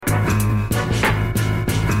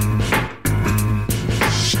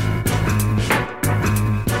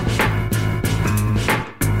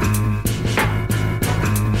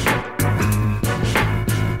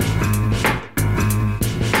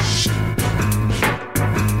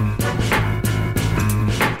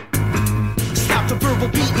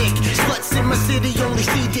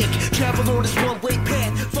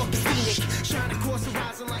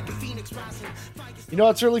You know,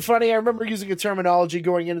 it's really funny. I remember using a terminology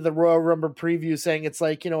going into the Royal Rumble preview saying it's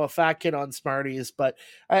like, a fat kid on Smarties. But,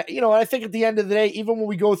 I think at the end of the day, even when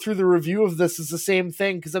we go through the review of this, it's the same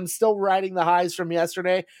thing because I'm still riding the highs from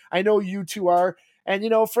yesterday. I know you two are. And,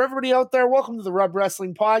 for everybody out there, welcome to the Rub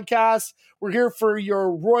Wrestling Podcast. We're here for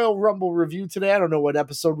your Royal Rumble review today. I don't know what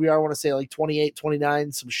episode we are. I want to say like 28,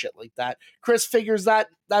 29, some shit like that. Chris figures that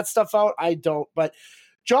stuff out. I don't. But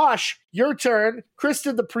Josh, your turn. Chris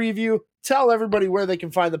did the preview. Tell everybody where they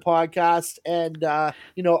can find the podcast and,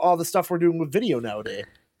 all the stuff we're doing with video nowadays.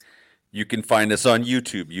 You can find us on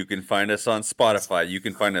YouTube. You can find us on Spotify. You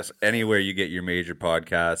can find us anywhere you get your major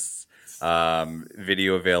podcasts.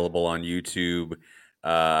 Video available on YouTube.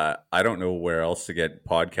 I don't know where else to get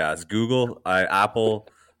podcasts. Google, Apple.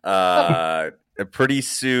 Pretty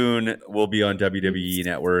soon we'll be on WWE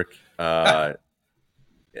Network. Yeah,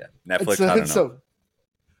 Netflix. I don't know.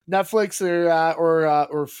 Netflix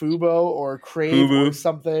or Fubo or Crave Fubu. Or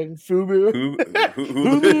something. Fubu.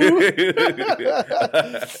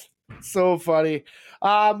 So funny.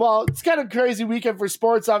 Well, it's kind of a crazy weekend for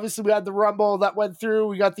sports. Obviously, we had the Rumble that went through.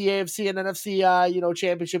 We got the AFC and NFC,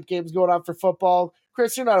 championship games going on for football.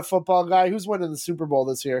 Chris, you're not a football guy. Who's winning the Super Bowl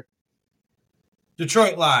this year?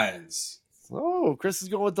 Detroit Lions. Oh, Chris is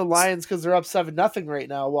going with the Lions because they're up 7-0 right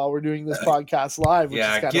now while we're doing this podcast live, which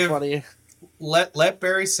is kind of funny. Let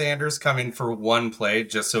Barry Sanders come in for one play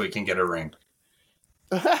just so he can get a ring.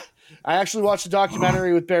 I actually watched a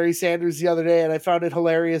documentary with Barry Sanders the other day, and I found it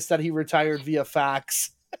hilarious that he retired via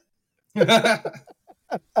fax.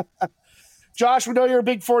 Josh, we know you're a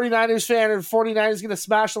big 49ers fan, and 49ers going to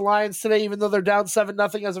smash the Lions today, even though they're down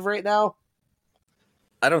 7-0 as of right now.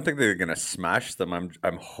 I don't think they're going to smash them.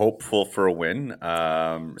 I'm hopeful for a win.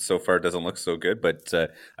 So far, it doesn't look so good, but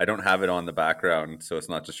I don't have it on the background, so it's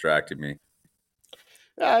not distracting me.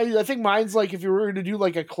 I think mine's like if you were to do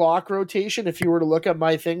like a clock rotation, if you were to look at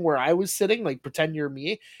my thing where I was sitting, like pretend you're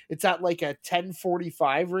me, it's at like a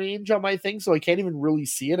 10:45 range on my thing, so I can't even really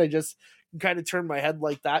see it. I just can kind of turn my head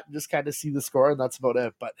like that and just kind of see the score, and that's about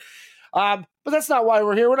it. But that's not why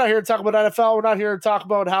we're here. We're not here to talk about NFL. We're not here to talk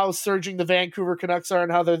about how surging the Vancouver Canucks are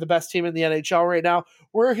and how they're the best team in the NHL right now.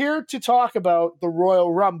 We're here to talk about the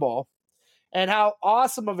Royal Rumble and how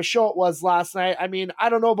awesome of a show it was last night. I mean, I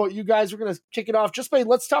don't know about you guys. We're going to kick it off just by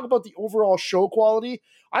let's talk about the overall show quality.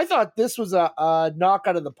 I thought this was a knock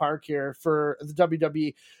out of the park here for the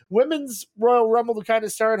WWE. Women's Royal Rumble to kind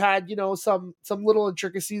of start had, some little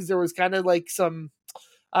intricacies. There was kind of like some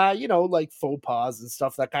like faux pas and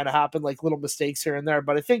stuff that kind of happened, like little mistakes here and there.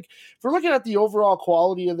 But I think if we're looking at the overall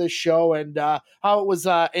quality of this show and how it was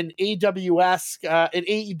an AEW-esque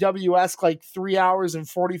like 3 hours and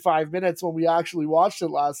 45 minutes when we actually watched it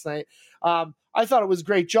last night, I thought it was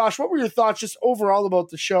great. Josh, what were your thoughts just overall about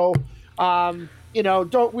the show? We're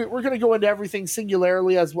going to go into everything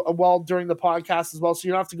singularly as well during the podcast as well, so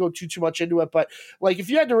you don't have to go too much into it. But like, if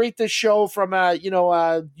you had to rate this show from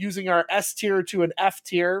using our S tier to an F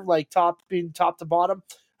tier, like top to bottom,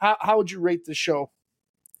 how would you rate this show?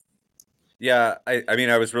 Yeah, I mean,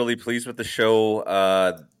 I was really pleased with the show.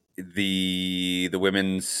 The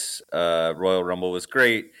women's Royal Rumble was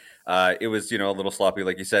great. It was a little sloppy,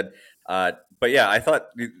 like you said. But yeah, I thought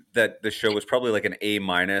that the show was probably like an A-.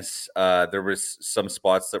 There was some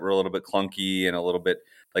spots that were a little bit clunky and a little bit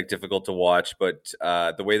like difficult to watch, but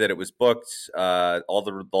the way that it was booked, all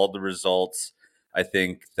the results, I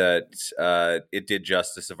think that it did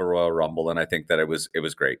justice of a Royal Rumble, and I think that it was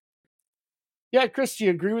great. Yeah, Chris, do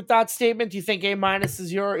you agree with that statement? Do you think A-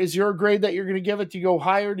 is your grade that you're going to give it? Do you go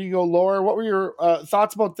higher? Do you go lower? What were your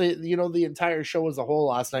thoughts about the entire show as a whole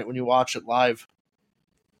last night when you watched it live?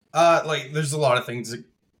 There's a lot of things that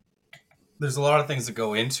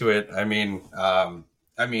go into it. I mean,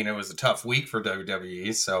 it was a tough week for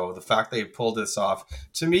WWE, so the fact they pulled this off,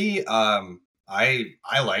 to me, I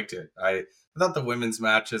liked it. I thought the women's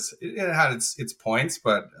matches, it had its points,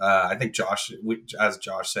 but I think as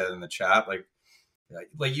Josh said in the chat, like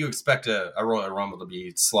you expect a Royal Rumble to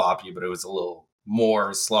be sloppy, but it was a little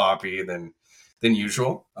more sloppy than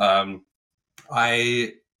usual.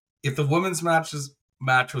 If the women's match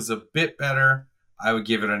was a bit better, I would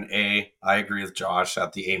give it an A. I agree with Josh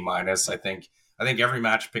at the A-. I think every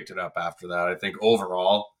match picked it up after that. I think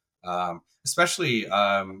overall, especially,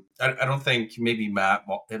 I don't think maybe Matt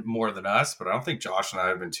more than us, but I don't think Josh and I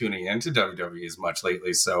have been tuning into WWE as much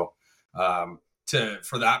lately. So for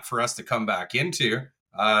us to come back into,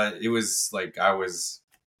 it was like I was,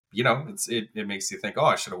 it makes you think, oh,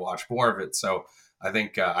 I should have watched more of it. So I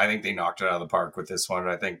think they knocked it out of the park with this one.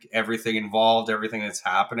 I think everything involved, everything that's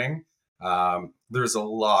happening, there's a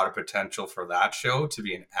lot of potential for that show to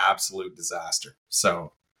be an absolute disaster.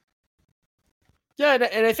 So, Yeah,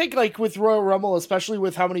 and I think like with Royal Rumble, especially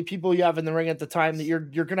with how many people you have in the ring at the time, that you're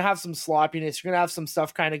gonna have some sloppiness. You're gonna have some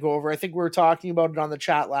stuff kind of go over. I think we were talking about it on the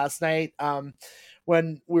chat last night.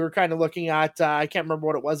 When we were kind of looking at, I can't remember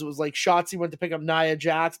what it was. It was like Shotzi went to pick up Nia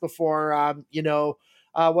Jax before,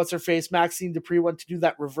 what's her face? Maxine Dupree went to do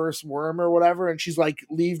that reverse worm or whatever, and she's like,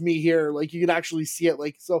 "Leave me here." Like you can actually see it.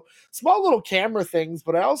 Like so, small little camera things.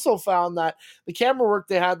 But I also found that the camera work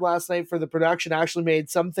they had last night for the production actually made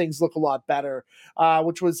some things look a lot better,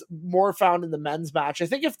 which was more found in the men's match. I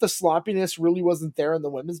think if the sloppiness really wasn't there in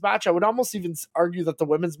the women's match, I would almost even argue that the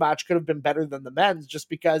women's match could have been better than the men's, just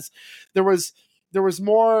because there was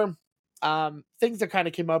more things that kind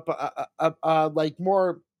of came up, like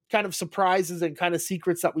more kind of surprises and kind of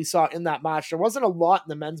secrets that we saw in that match. There wasn't a lot in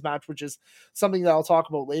the men's match, which is something that I'll talk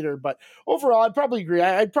about later. But overall, I'd probably agree.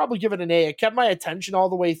 I'd probably give it an A. It kept my attention all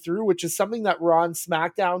the way through, which is something that Raw and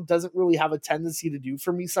SmackDown doesn't really have a tendency to do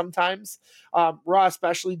for me sometimes. Raw,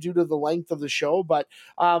 especially due to the length of the show. But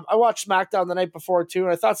I watched SmackDown the night before too,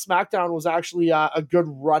 and I thought SmackDown was actually a good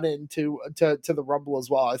run-in to the Rumble as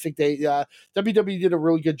well. I think they WWE did a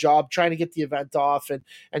really good job trying to get the event off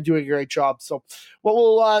and doing a great job. So what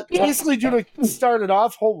we'll basically do to start it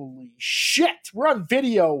off, holy shit, we're on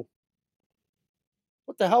video.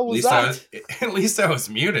 What the hell was that? At least I was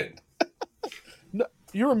muted. No,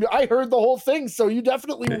 I heard the whole thing, so you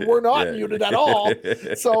definitely were not muted at all.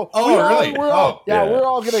 So really? We're all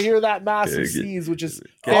going to hear that massive sneeze, which is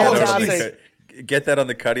fantastic. Get that on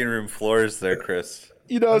the cutting room floors there, Chris.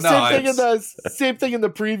 Same thing in the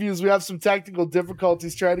previews. We have some technical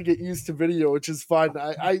difficulties trying to get used to video, which is fun.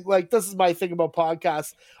 I like, this is my thing about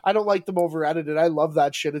podcasts. I don't like them over edited. I love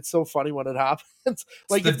that shit. It's so funny when it happens.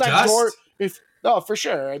 Like if that door, for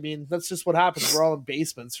sure. I mean, that's just what happens. We're all in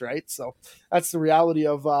basements, right? So that's the reality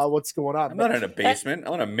of what's going on. I'm not in a basement.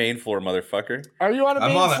 I'm on a main floor, motherfucker. Are you on a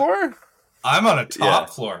main floor? I'm on a top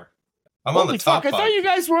floor. I'm on the top. I thought you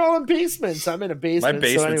guys were all in basements. I'm in a basement. My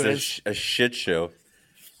basement's a shit show.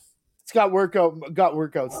 It's got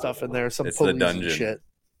workout stuff in there. It's the dungeon shit.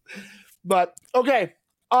 But okay,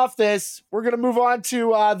 off this, we're gonna move on to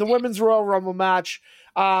the women's Royal Rumble match.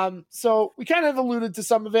 So we kind of alluded to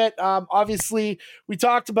some of it. Obviously, we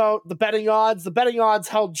talked about the betting odds. The betting odds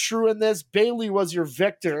held true in this. Bayley was your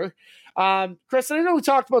victor. Chris, I know we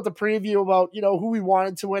talked about the preview about who we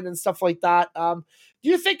wanted to win and stuff like that. Do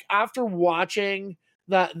you think after watching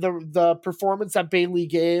the performance that Bayley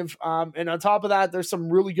gave, and on top of that, there's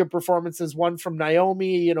some really good performances. One from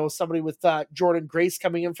Naomi, somebody with Jordan Grace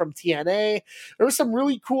coming in from TNA. There were some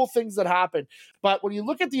really cool things that happened. But when you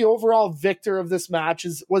look at the overall victor of this match,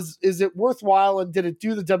 is it worthwhile, and did it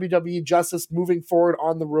do the WWE justice moving forward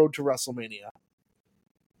on the road to WrestleMania?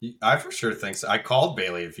 I for sure think so. I called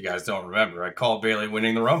Bayley, if you guys don't remember. I called Bayley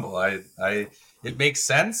winning the Rumble. It makes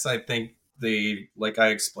sense. I think like I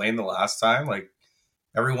explained the last time, like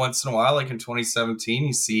every once in a while, like in 2017,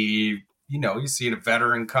 you see a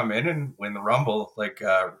veteran come in and win the Rumble, like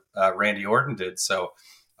Randy Orton did. So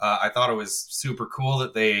I thought it was super cool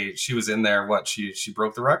that she was in there. What, she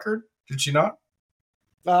broke the record? Did she not?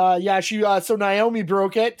 So Naomi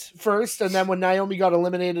broke it first, and then when Naomi got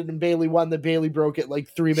eliminated and Bayley won, the Bayley broke it like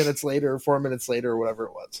 3 minutes later or 4 minutes later or whatever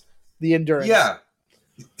it was. The endurance. Yeah.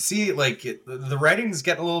 See, like the writing's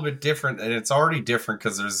getting a little bit different, and it's already different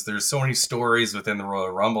because there's so many stories within the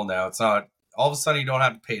Royal Rumble now. It's not all of a sudden you don't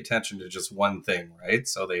have to pay attention to just one thing, right?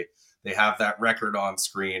 So they have that record on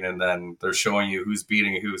screen, and then they're showing you who's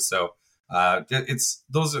beating who. So that's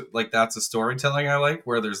a storytelling I like,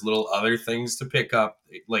 where there's little other things to pick up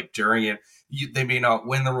like during it. They may not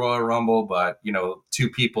win the Royal Rumble, but two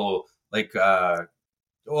people I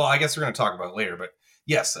guess we're going to talk about it later. But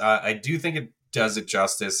yes, I do think it does it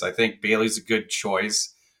justice. I think Bayley's a good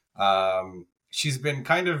choice. She's been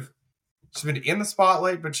in the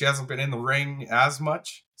spotlight, but she hasn't been in the ring as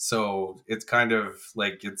much. So it's kind of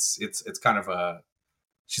like it's kind of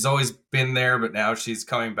she's always been there, but now she's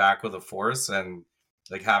coming back with a force, and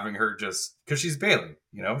like having her just because she's Bayley,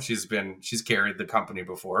 she's carried the company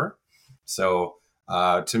before. So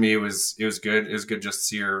to me, it was good. It was good just to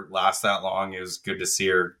see her last that long. It was good to see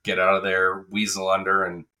her get out of there, weasel under,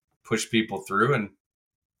 and push people through. And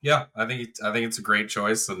yeah, I think it's a great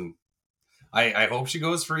choice, and I hope she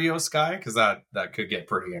goes for Io Sky, because that could get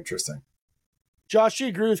pretty interesting. Josh, do you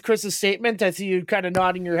agree with Chris's statement? I see you kind of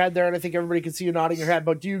nodding your head there, and I think everybody can see you nodding your head.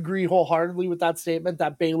 But do you agree wholeheartedly with that statement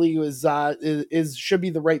that Bayley should be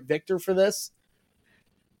the right victor for this?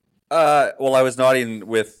 Well, I was nodding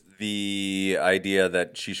with the idea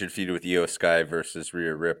that she should feud with Io Sky versus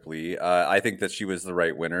Rhea Ripley. I think that she was the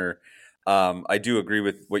right winner. I do agree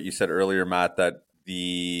with what you said earlier, Matt, that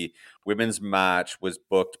the women's match was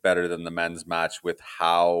booked better than the men's match with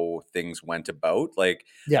how things went about. Like,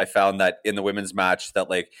 Yeah. I found that in the women's match that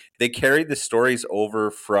like they carried the stories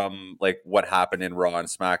over from like what happened in Raw and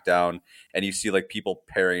SmackDown, and you see like people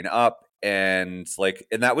pairing up, and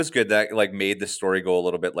that was good. That like made the story go a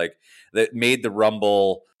little bit, like that made the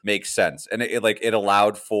Rumble make sense, and it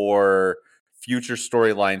allowed for future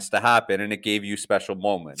storylines to happen, and it gave you special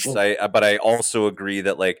moments. But I also agree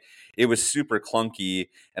that like it was super clunky,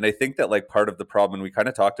 and I think that like part of the problem, and we kind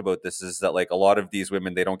of talked about this, is that like a lot of these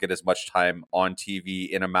women, they don't get as much time on TV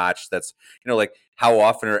in a match that's, like how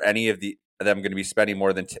often are any of them going to be spending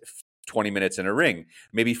more than 20 minutes in a ring?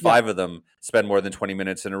 Maybe five of them spend more than 20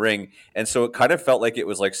 minutes in a ring. And so it kind of felt like it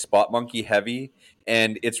was like spot monkey heavy,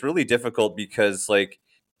 and it's really difficult because like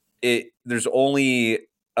there's only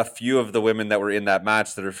a few of the women that were in that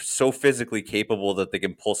match that are so physically capable that they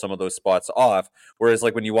can pull some of those spots off. Whereas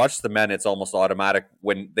like when you watch the men, it's almost automatic.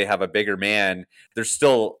 When they have a bigger man, there's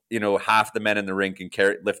still, half the men in the ring can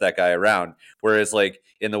lift that guy around. Whereas like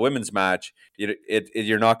in the women's match,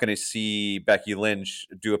 you're not going to see Becky Lynch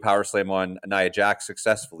do a power slam on Nia Jax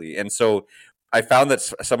successfully. And so I found that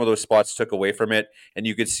some of those spots took away from it, and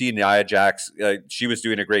you could see Nia Jax, she was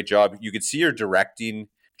doing a great job. You could see her directing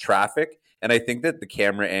traffic, and I think that the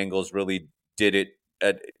camera angles really did it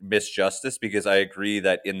misjustice, because I agree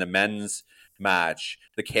that in the men's match,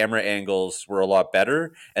 the camera angles were a lot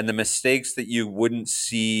better, and the mistakes that you wouldn't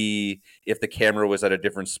see if the camera was at a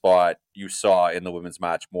different spot, you saw in the women's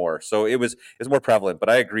match more. So it was more prevalent. But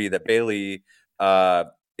I agree that Bayley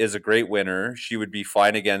is a great winner. She would be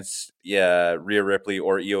fine against Rhea Ripley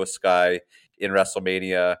or Io Sky in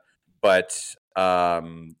WrestleMania, but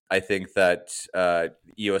I think that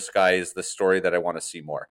Io Sky is the story that I want to see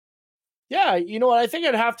more. Yeah, you know what? I think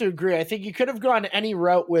I'd have to agree. I think you could have gone any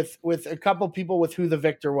route with a couple people with who the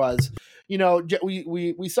victor was.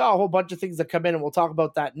 We saw a whole bunch of things that come in, and we'll talk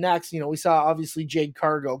about that next. We saw obviously Jade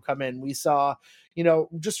Cargill come in. We saw,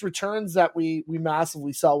 just returns that we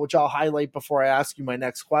massively saw, which I'll highlight before I ask you my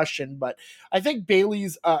next question. But I think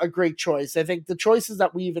Bayley's a great choice. I think the choices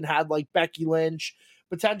that we even had, like Becky Lynch,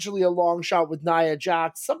 potentially a long shot with Nia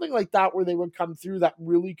Jax, something like that, where they would come through that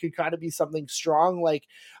really could kind of be something strong. Like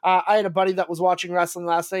I had a buddy that was watching wrestling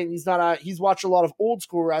last night, and he's watched a lot of old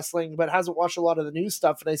school wrestling, but hasn't watched a lot of the new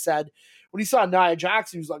stuff. And I said, when he saw Nia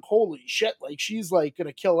Jax, he was like, holy shit, like she's like going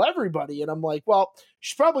to kill everybody. And I'm like, well,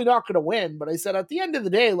 she's probably not going to win. But I said, at the end of the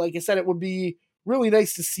day, like I said, it would be really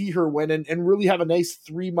nice to see her win and really have a nice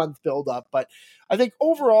 3-month build up. But I think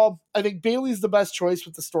overall, I think Bayley's the best choice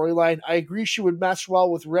with the storyline. I agree she would mesh well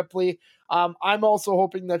with Ripley. I'm also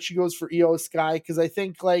hoping that she goes for Io Sky, because I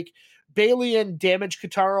think like Bayley and Damage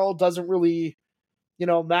Kotaro doesn't really,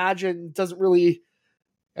 doesn't really.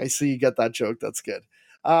 I see you get that joke. That's good.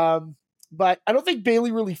 But I don't think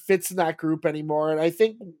Bayley really fits in that group anymore. And I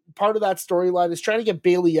think part of that storyline is trying to get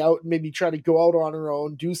Bayley out and maybe try to go out on her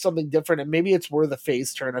own, do something different. And maybe it's worth a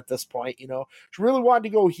face turn at this point. She really wanted to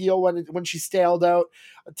go heel when she staled out.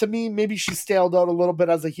 To me, maybe she staled out a little bit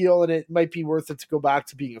as a heel, and it might be worth it to go back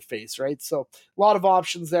to being a face, right? So a lot of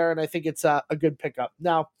options there, and I think it's a good pickup.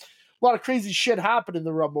 Now, a lot of crazy shit happened in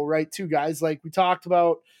the Rumble, right, too, guys? Like we talked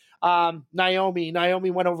about, Naomi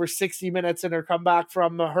went over 60 minutes in her comeback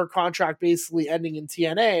from her contract basically ending in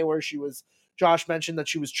TNA, where Josh mentioned that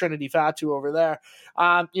she was Trinity Fatu over there.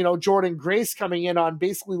 Jordynne Grace coming in on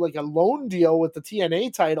basically like a loan deal with the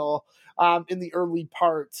TNA title in the early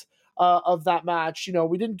part of that match.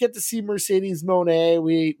 We didn't get to see Mercedes Moné.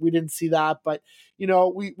 We didn't see that, but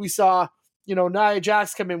we saw Nia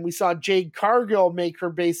Jax come in. We saw Jade Cargill make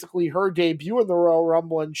her basically her debut in the Royal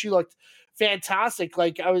Rumble, and she looked fantastic.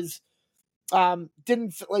 Like I was I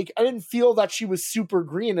didn't feel that she was super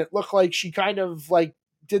green. It looked like she kind of like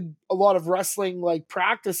did a lot of wrestling like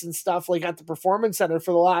practice and stuff like at the Performance Center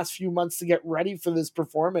for the last few months to get ready for this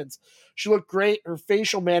performance. She looked great. Her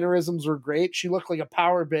facial mannerisms were great. She looked like a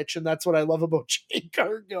power bitch, and that's what I love about Jade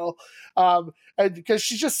Cargill. And because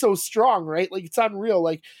she's just so strong, right? Like it's unreal.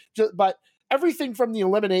 But everything from the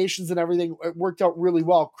eliminations and everything worked out really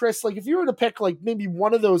well. Chris, like if you were to pick like maybe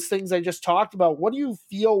one of those things I just talked about, what do you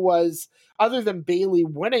feel was, other than Bayley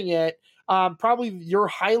winning it, probably your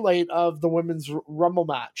highlight of the women's Rumble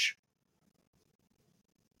match?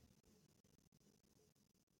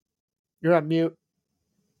 You're on mute.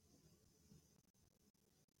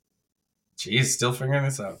 Jeez, still figuring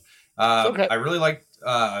this out. Okay. I really liked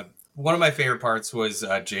one of my favorite parts was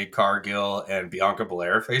Jade Cargill and Bianca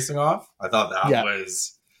Belair facing off. I thought that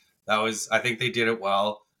was I think they did it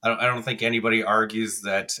well. I don't think anybody argues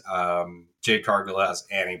that Jade Cargill has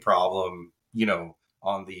any problem,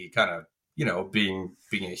 on the kind of, being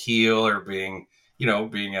a heel or being,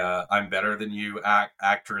 being a I'm better than you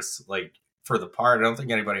actress, like for the part. I don't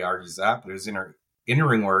think anybody argues that, but it was in her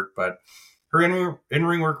in-ring work. But her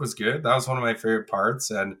in-ring work was good. That was one of my favorite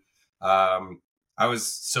parts. And I was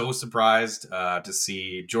so surprised to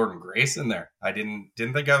see Jordan Grace in there. I didn't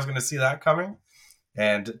think I was going to see that coming.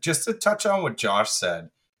 And just to touch on what Josh said,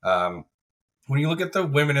 when you look at the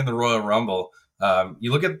women in the Royal Rumble,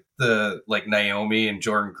 you look at the like Naomi and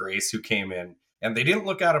Jordan Grace who came in, and they didn't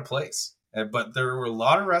look out of place. But there were a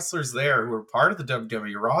lot of wrestlers there who were part of the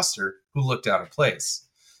WWE roster who looked out of place.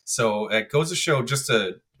 So it goes to show, just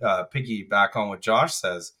to piggyback on what Josh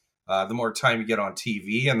says, the more time you get on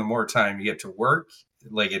TV and the more time you get to work,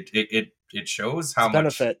 like it shows how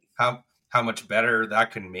much how much better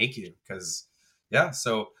that can make you. Because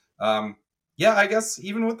I guess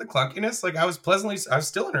even with the clunkiness, like I was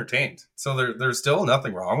still entertained. So there's still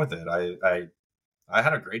nothing wrong with it. I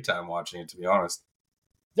had a great time watching it, to be honest.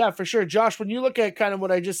 Yeah, for sure. Josh, when you look at kind of what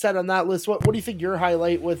I just said on that list, what do you think your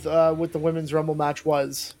highlight with the women's Rumble match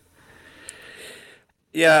was?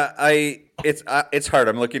 Yeah, it's hard.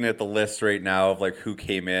 I'm looking at the list right now of like who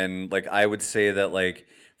came in. Like I would say that like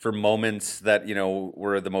for moments that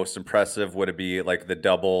were the most impressive, would it be like the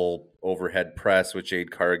double overhead press with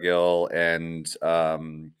Jade Cargill and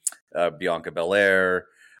Bianca Belair?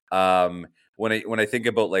 When I think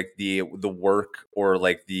about like the work or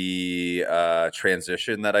like the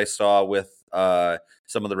transition that I saw with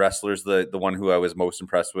some of the wrestlers, the one who I was most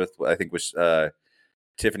impressed with, I think was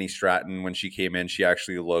Tiffany Stratton. When she came in, she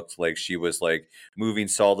actually looked like she was like moving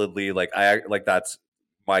solidly. Like that's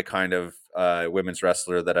my kind of women's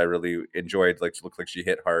wrestler that I really enjoyed. Like, looked like she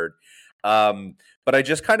hit hard. But I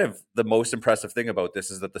just kind of, the most impressive thing about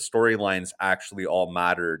this is that the storylines actually all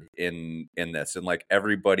mattered in this, and like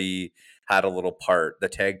everybody had a little part. The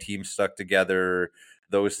tag team stuck together,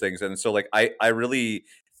 those things, and so like I really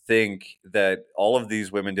think that all of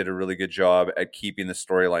these women did a really good job at keeping the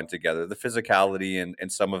storyline together. The physicality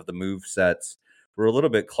and some of the move sets were a little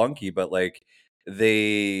bit clunky, but like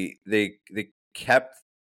they kept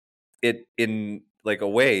it in like a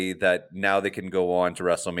way that now they can go on to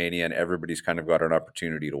WrestleMania and everybody's kind of got an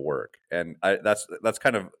opportunity to work. And that's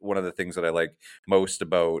kind of one of the things that I like most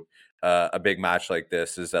about a big match like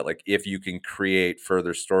this, is that like if you can create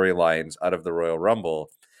further storylines out of the Royal Rumble,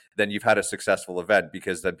 then you've had a successful event,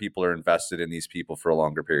 because then people are invested in these people for a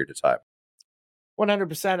longer period of time.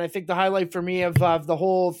 100%. I think the highlight for me of the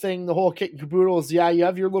whole thing, the whole kit and caboodle, is you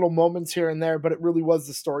have your little moments here and there, but it really was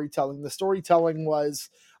the storytelling. The storytelling was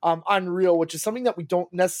unreal, which is something that we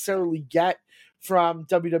don't necessarily get from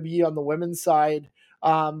WWE on the women's side.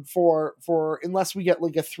 For unless we get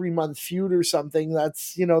like a 3-month feud or something,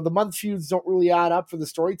 that's the month feuds don't really add up for the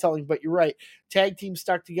storytelling. But you're right, tag teams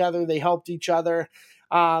stuck together, they helped each other.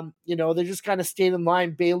 They just kind of stayed in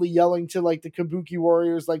line. Bailey yelling to like the Kabuki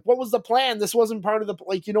Warriors, like, what was the plan? This wasn't part of the,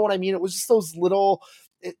 like, you know what I mean? It was just those little,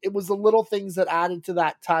 it was the little things that added to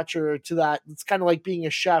that touch, or to that. It's kind of like being a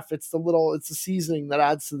chef. It's the seasoning that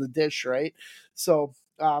adds to the dish, right? So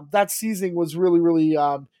that seasoning was really, really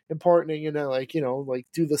important. And like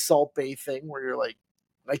do the Salt Bae thing where you're like,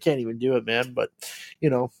 I can't even do it, man. But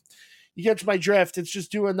you catch my drift. It's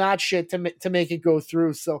just doing that shit to make it go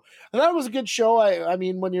through. So I thought it was a good show. I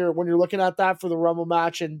mean, when you're looking at that for the Rumble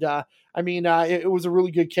match, and it was a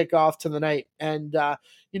really good kickoff to the night. And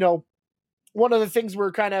one of the things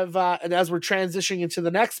we're kind of and as we're transitioning into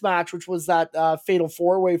the next match, which was that fatal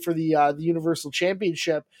 4-way for the Universal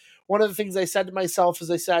Championship. One of the things I said to myself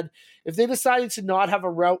is, I said, if they decided to not have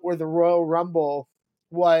a route where the Royal Rumble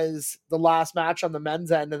was the last match on the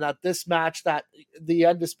men's end, and that this match, that the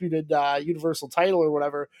undisputed Universal title or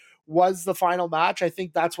whatever, was the final match, I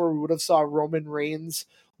think that's where we would have saw Roman Reigns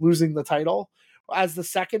losing the title. As the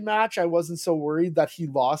second match, I wasn't so worried that he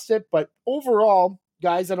lost it, but overall,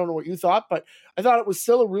 guys, I don't know what you thought, but I thought it was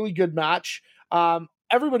still a really good match.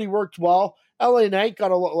 Everybody worked well. LA Knight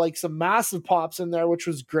got some massive pops in there, which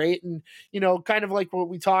was great. And, kind of like what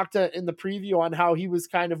we talked in the preview on how he was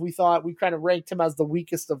we thought we kind of ranked him as the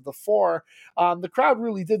weakest of the 4. The crowd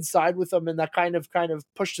really did side with him, and that kind of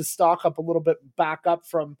pushed his stock up a little bit, back up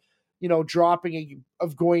from, dropping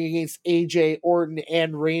of going against AJ, Orton,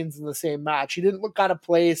 and Reigns in the same match. He didn't look out of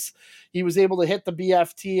place. He was able to hit the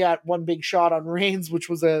BFT at one big shot on Reigns, which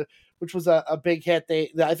was a big hit.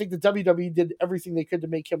 I think the WWE did everything they could to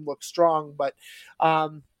make him look strong, but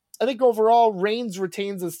I think overall Reigns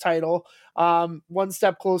retains his title, one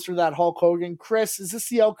step closer to that Hulk Hogan. Chris, is this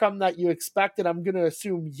the outcome that you expected? I'm going to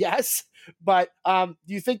assume yes, but do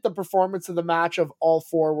you think the performance of the match of all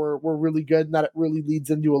 4 were really good, and that it really leads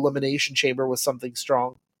into Elimination Chamber with something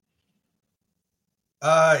strong?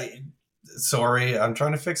 Sorry, I'm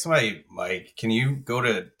trying to fix my mic. Can you go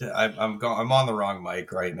to? I'm on the wrong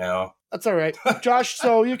mic right now. That's all right, Josh.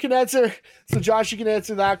 So you can answer. So Josh, you can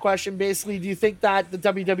answer that question. Basically, do you think that the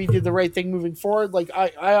WWE did the right thing moving forward? Like,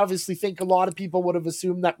 I obviously think a lot of people would have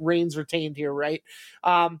assumed that Reigns retained here, right?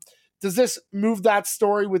 Does this move that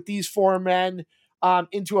story with these four men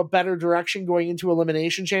into a better direction going into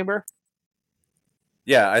Elimination Chamber?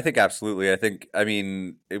 Yeah, I think absolutely. I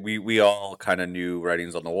mean, we all kind of knew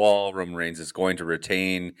writings on the wall. Roman Reigns is going to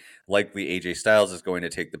retain. Likely AJ Styles is going to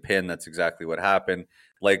take the pin. That's exactly what happened.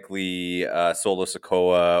 Likely Solo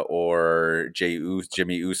Sikoa or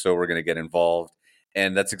Jimmy Uso were going to get involved,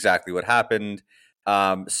 and that's exactly what happened.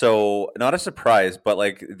 So not a surprise, but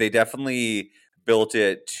like they definitely built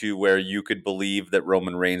it to where you could believe that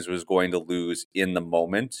Roman Reigns was going to lose in the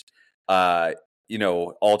moment.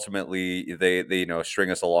 Ultimately they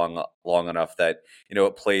string us along long enough that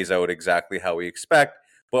it plays out exactly how we expect.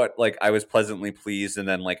 But like I was pleasantly pleased, and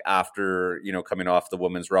then like after coming off the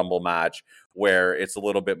women's Rumble match where it's a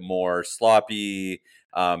little bit more sloppy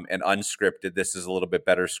and unscripted, this is a little bit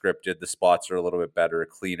better scripted. The spots are a little bit better,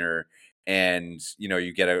 cleaner, and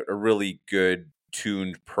you get a really good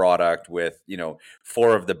tuned product with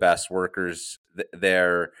four of the best workers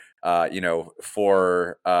there.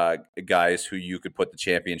 For guys who you could put the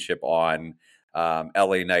championship on.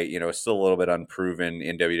 LA Knight, still a little bit unproven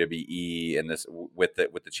in WWE and this with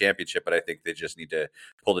the championship, but I think they just need to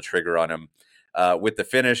pull the trigger on him. With the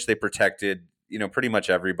finish, they protected, pretty much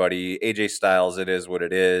everybody. AJ Styles, it is what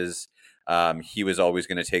it is. He was always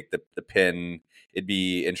going to take the pin. It'd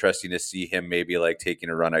be interesting to see him maybe like taking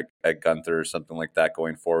a run at Gunther or something like that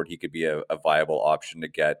going forward. He could be a viable option to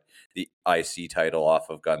get the IC title off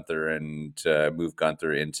of Gunther and move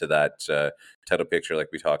Gunther into that title picture like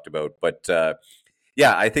we talked about. But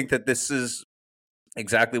yeah, I think that this is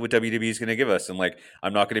exactly what WWE is going to give us. And like,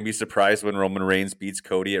 I'm not going to be surprised when Roman Reigns beats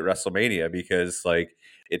Cody at WrestleMania, because like,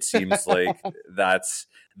 it seems like that's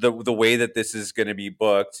the way that this is going to be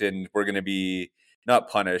booked, and we're going to be not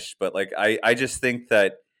punished, but like, I just think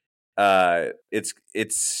that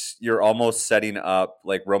it's you're almost setting up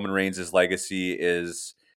like Roman Reigns' legacy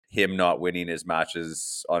is him not winning his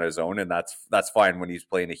matches on his own, and that's fine when he's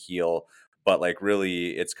playing a heel, but like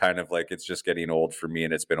really it's kind of like it's just getting old for me,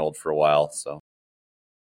 and it's been old for a while. So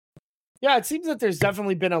Yeah, it seems that there's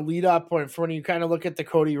definitely been a lead up point for when you kind of look at the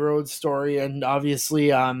Cody Rhodes story, and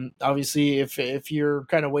obviously, if you're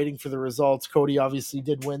kind of waiting for the results, Cody obviously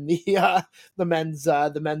did win the men's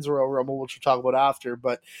Royal Rumble, which we'll talk about after,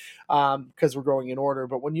 but because we're going in order.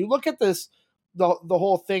 But when you look at this, the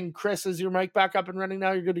whole thing, Chris, is your mic back up and running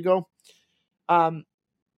now? You're good to go. Are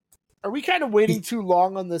we kind of waiting too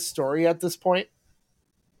long on this story at this point?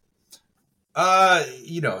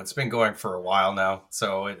 It's been going for a while now,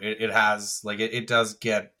 so it has like it does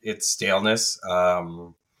get its staleness.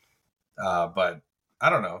 But I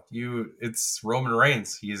don't know. It's Roman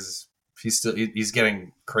Reigns. He's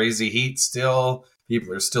getting crazy heat still.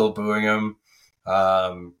 People are still booing him.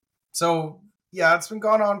 So yeah, it's been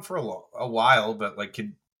going on for a while, but like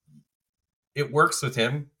it works with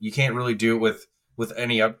him. You can't really do it with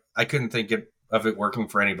any. I couldn't think of it working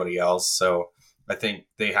for anybody else. So I think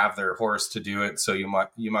they have their horse to do it, so you might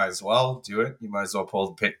as well do it. You might as well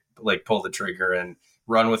pull the trigger and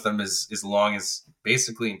run with him as long as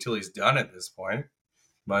basically until he's done at this point.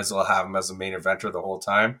 Might as well have him as a main eventer the whole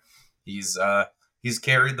time. He's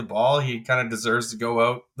carried the ball. He kind of deserves to go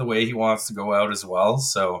out the way he wants to go out as well.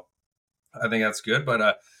 So I think that's good.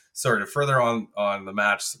 But sorry, to further on the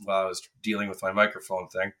match while I was dealing with my microphone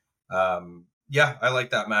thing. Yeah, I like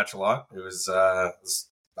that match a lot. It was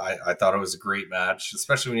I thought it was a great match,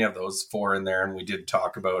 especially when you have those four in there. And we did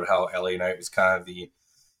talk about how LA Knight was kind of the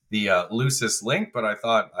loosest link, but I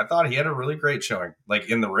thought he had a really great showing, like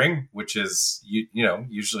in the ring, which is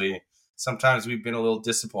usually sometimes we've been a little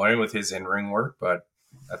disappointed with his in ring work, but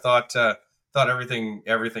I thought everything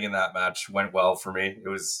in that match went well for me.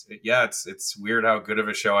 It's weird how good of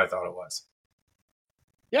a show I thought it was.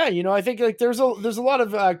 Yeah, I think like there's a lot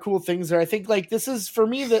of cool things there. I think like this is for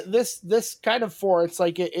me that this kind of it's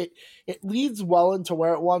like it leads well into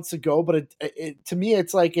where it wants to go, but it to me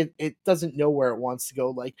it's like it doesn't know where it wants to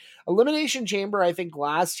go. Like Elimination Chamber, I think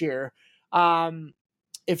last year,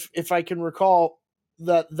 if I can recall,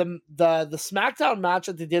 the SmackDown match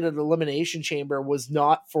that they did at Elimination Chamber was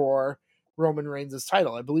not for Roman Reigns'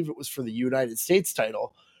 title. I believe it was for the United States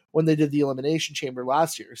title, when they did the Elimination Chamber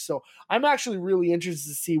last year. So I'm actually really interested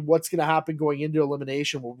to see what's going to happen going into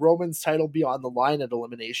Elimination. Will Roman's title be on the line at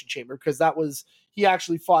Elimination Chamber? Because he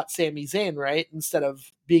actually fought Sami Zayn, right? Instead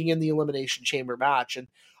of being in the Elimination Chamber match. And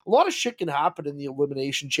a lot of shit can happen in the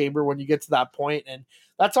Elimination Chamber when you get to that point. And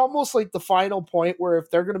that's almost like the final point where if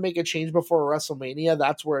they're going to make a change before WrestleMania,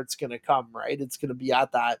 that's where it's going to come, right? It's going to be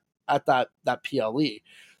at that PLE.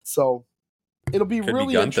 So it'll be could really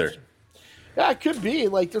be Gunther. interesting. Yeah, it could be.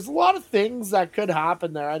 Like, there's a lot of things that could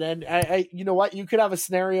happen there. And I you know what? You could have a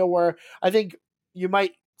scenario where I think you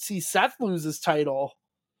might see Seth lose his title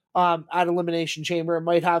at Elimination Chamber. It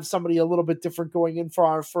might have somebody a little bit different going in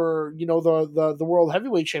for the World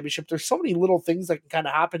Heavyweight Championship. There's so many little things that can kind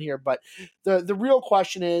of happen here. But the real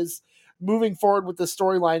question is, moving forward with the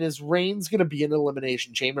storyline, is Reigns going to be in an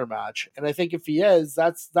Elimination Chamber match? And I think if he is,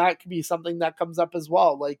 that could be something that comes up as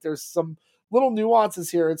well. Like, there's some little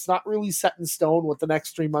nuances here. It's not really set in stone what the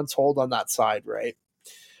next 3 months hold on that side, right?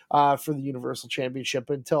 For the Universal Championship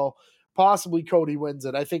until possibly Cody wins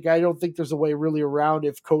it. I don't think there's a way really around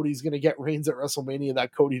if Cody's going to get Reigns at WrestleMania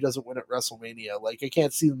that Cody doesn't win at WrestleMania. Like, I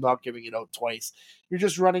can't see them not giving it out twice. You're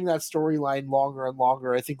just running that storyline longer and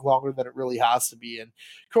longer. I think longer than it really has to be. And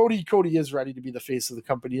Cody is ready to be the face of the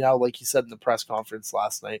company now, like he said in the press conference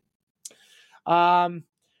last night.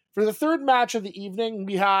 For the third match of the evening,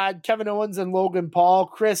 we had Kevin Owens and Logan Paul.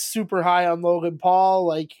 Chris super high on Logan Paul,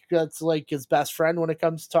 like that's like his best friend when it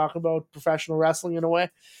comes to talking about professional wrestling in a way.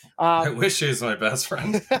 I wish he was my best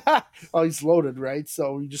friend. Oh, he's loaded, right?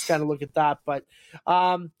 So you just kind of look at that. But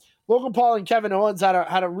Logan Paul and Kevin Owens had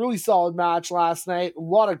a really solid match last night. A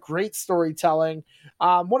lot of great storytelling.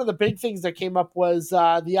 One of the big things that came up was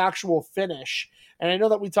the actual finish. And I know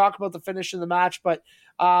that we talk about the finish in the match, but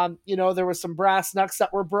there was some brass knucks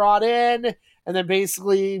that were brought in, and then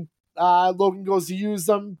basically Logan goes to use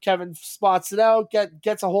them. Kevin spots it out,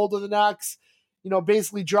 gets a hold of the knucks,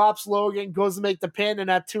 basically drops Logan, goes to make the pin,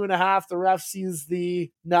 and at 2.5, the ref sees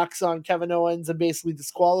the knucks on Kevin Owens and basically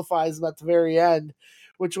disqualifies him at the very end,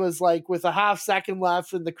 which was like with a half second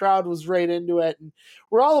left, and the crowd was right into it. And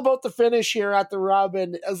we're all about the finish here at the Rub,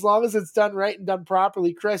 and as long as it's done right and done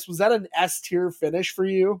properly. Chris, was that an S-tier finish for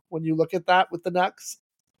you when you look at that with the knucks?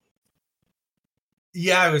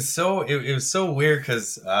 Yeah, it was so weird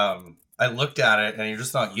because I looked at it and you're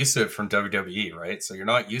just not used to it from WWE, right? So you're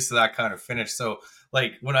not used to that kind of finish. So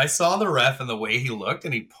like when I saw the ref and the way he looked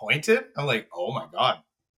and he pointed, I'm like, oh my God,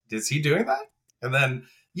 is he doing that? And then,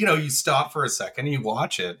 you stop for a second and you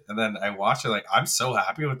watch it. And then I watch it like, I'm so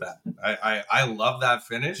happy with that. I love that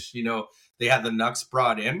finish. They had the knucks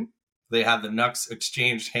brought in. They had the knucks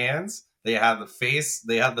exchanged hands. They had the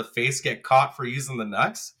face get caught for using the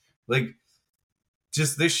knucks. Like,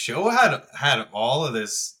 just this show had all of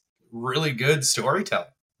this really good storytelling.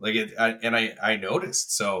 Like I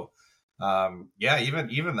noticed. So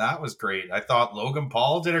even that was great. I thought Logan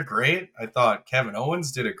Paul did it great. I thought Kevin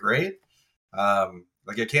Owens did it great.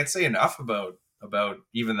 Like I can't say enough about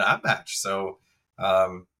even that match. So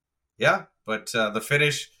but the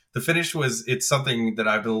finish it's something that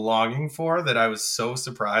I've been longing for, that I was so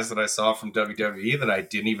surprised that I saw from WWE that I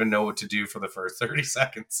didn't even know what to do for the first 30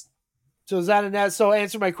 seconds. So is that so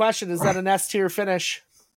answer my question, is that an S-tier finish?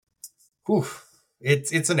 Oof.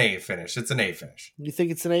 It's an A finish. It's an A finish. You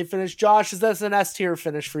think it's an A finish? Josh, is that an S-tier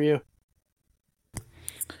finish for you?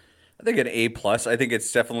 I think an A+. I think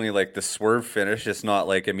it's definitely like the swerve finish. It's not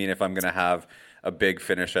like, if I'm going to have a big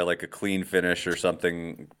finish, I like a clean finish or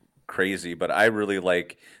something crazy. But I really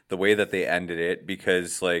like the way that they ended it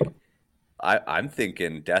because, like, I'm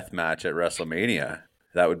thinking death match at WrestleMania.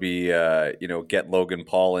 That would be, get Logan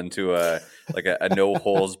Paul into a no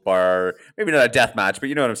holes bar, maybe not a death match, but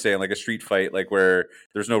you know what I'm saying, like a street fight, like where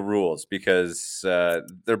there's no rules because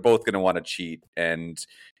they're both going to want to cheat. And,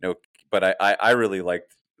 but I really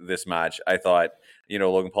liked this match. I thought,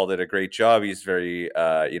 Logan Paul did a great job. He's very,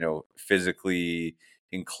 physically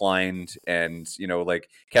inclined, and, like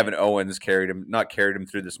Kevin Owens not carried him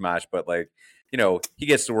through this match, but like, he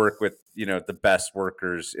gets to work with, the best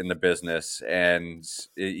workers in the business, and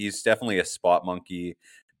he's definitely a spot monkey,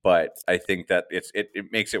 but I think that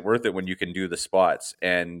it makes it worth it when you can do the spots.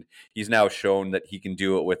 And he's now shown that he can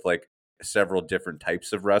do it with like several different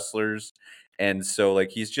types of wrestlers. And so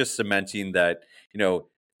like, he's just cementing that,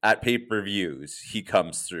 at pay-per-views, he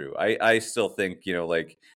comes through. I still think,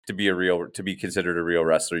 like to be considered a real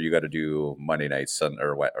wrestler, you got to do Monday nights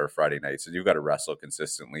or Friday nights, and you've got to wrestle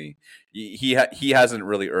consistently. He hasn't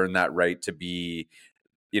really earned that right to be,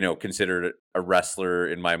 considered a wrestler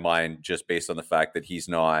in my mind, just based on the fact that he's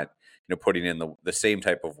not, putting in the same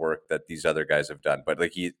type of work that these other guys have done. But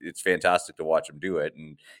like it's fantastic to watch him do it,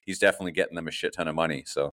 and he's definitely getting them a shit ton of money.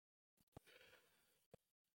 So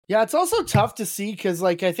Yeah, it's also tough to see because,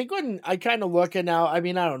 like, I think when I kind of look at now, I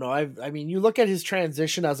mean, I don't know. I mean, you look at his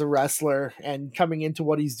transition as a wrestler and coming into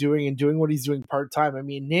what he's doing and doing what he's doing part time. I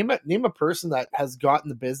mean, name a person that has gotten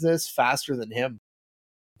the business faster than him.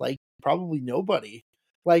 Like, probably nobody.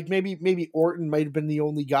 Like maybe Orton might have been the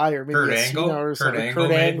only guy, or maybe Kurt a Angle? Cena or Kurt something. Angle,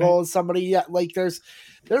 Kurt maybe? Angle, somebody. Yeah, like there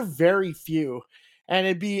are very few. And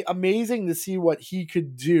it'd be amazing to see what he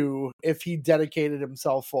could do if he dedicated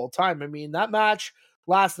himself full time. I mean, that match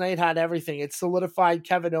last night had everything. It solidified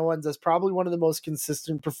Kevin Owens as probably one of the most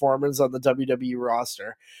consistent performers on the WWE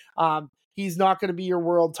roster. He's not going to be your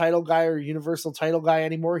world title guy or universal title guy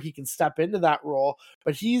anymore. He can step into that role,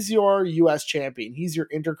 but he's your US champion. He's your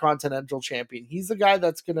intercontinental champion. He's the guy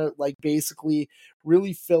that's going to like basically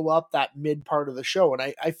really fill up that mid part of the show. And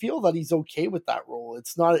I feel that he's okay with that role.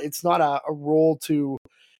 It's not a role to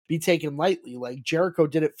be taken lightly. Like Jericho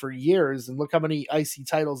did it for years, and look how many IC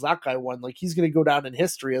titles that guy won. Like he's going to go down in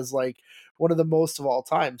history as like one of the most of all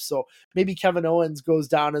time. So maybe Kevin Owens goes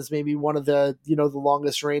down as maybe one of the, you know, the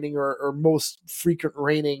longest reigning or most frequent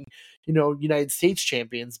reigning, you know, United States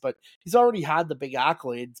champions, but he's already had the big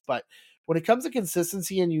accolades. But when it comes to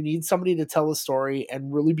consistency and you need somebody to tell a story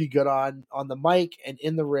and really be good on the mic and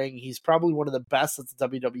in the ring, he's probably one of the best that the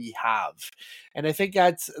WWE have. And I think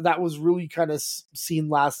that was really kind of seen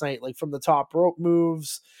last night, like from the top rope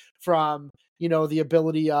moves, from, you know, the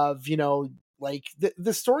ability of, you know, like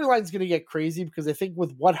the storyline's going to get crazy because I think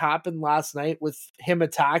with what happened last night with him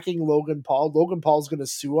attacking Logan Paul's going to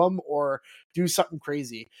sue him or do something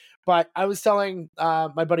crazy. But I was telling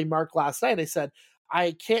my buddy Mark last night, I said,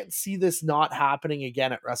 I can't see this not happening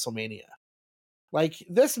again at WrestleMania. Like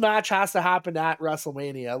this match has to happen at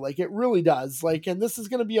WrestleMania. Like it really does. Like, and this is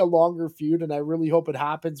going to be a longer feud, and I really hope it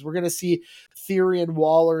happens. We're going to see Theory and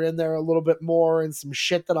Waller in there a little bit more, and some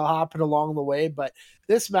shit that'll happen along the way. But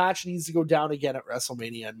this match needs to go down again at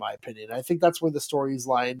WrestleMania, in my opinion. I think that's where the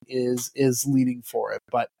storyline is leading for it.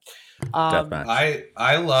 But Deathmatch.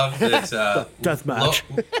 I love that. Death match.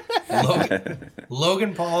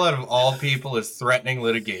 Logan Paul, out of all people, is threatening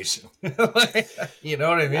litigation. Like, you know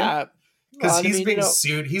what I mean? Yeah. Because he's being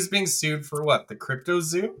sued. He's being sued for what? The crypto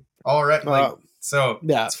zoo? All right. Like, so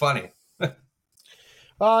yeah, it's funny. And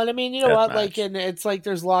I mean, you know what? Like, and it's like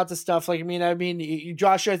there's lots of stuff. Like, I mean,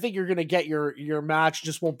 Josh, I think you're gonna get your match.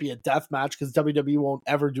 Just won't be a death match because WWE won't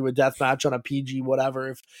ever do a death match on a PG whatever.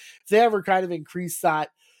 If they ever kind of increase that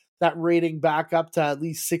rating back up to at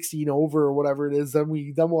least 16 over or whatever it is, then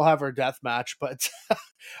we'll have our death match. But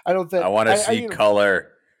I don't think I want to see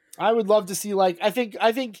color. I would love to see I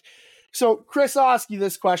think. So, Chris, I'll ask you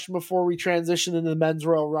this question before we transition into the Men's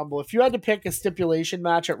Royal Rumble. If you had to pick a stipulation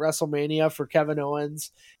match at WrestleMania for Kevin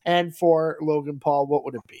Owens and for Logan Paul, what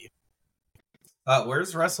would it be?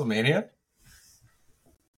 Where's WrestleMania?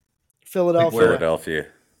 Philadelphia.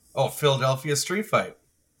 Oh, Philadelphia street fight.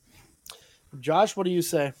 Josh, what do you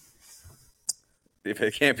say? If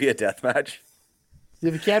it can't be a death match?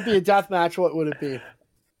 If it can't be a death match, what would it be?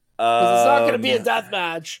 Because it's not going to be a death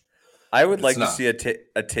match. I would like to see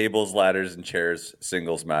a tables, ladders, and chairs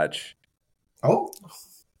singles match. Oh,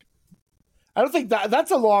 I don't think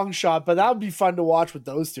that's a long shot, but that would be fun to watch with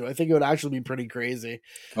those two. I think it would actually be pretty crazy.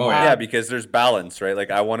 Oh, yeah, because there's balance, right?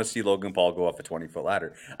 Like, I want to see Logan Paul go off a 20-foot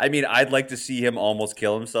ladder. I mean, I'd like to see him almost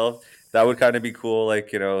kill himself. That would kind of be cool,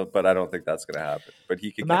 like, you know, but I don't think that's going to happen. But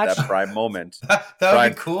he could get that Prime moment. That would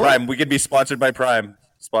be cool. Prime, we could be sponsored by Prime.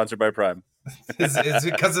 Sponsored by Prime. Is it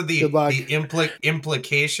because of the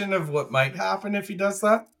implication of what might happen if he does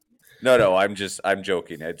that? No, I'm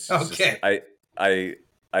joking. It's okay. Just,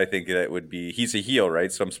 I think that would be, he's a heel,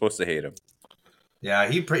 right? So I'm supposed to hate him. Yeah,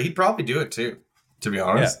 he'd probably do it too, to be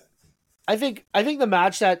honest. Yeah. I think the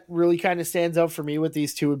match that really kind of stands out for me with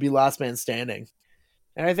these two would be Last Man Standing.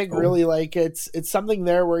 And I think really like it's something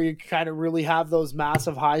there where you kind of really have those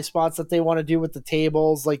massive high spots that they want to do with the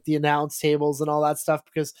tables, like the announce tables and all that stuff.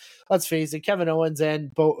 Because let's face it, Kevin Owens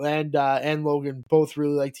and Logan both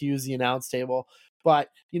really like to use the announce table. But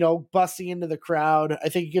you know, busting into the crowd, I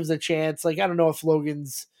think it gives a chance. Like I don't know if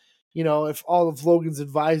if all of Logan's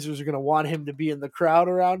advisors are going to want him to be in the crowd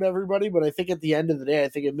around everybody, but I think at the end of the day, I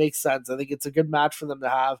think it makes sense. I think it's a good match for them to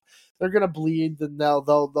have. They're going to bleed, then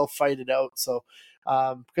they'll fight it out. So.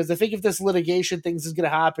 Because I think if this litigation things is going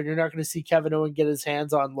to happen, you're not going to see Kevin Owens get his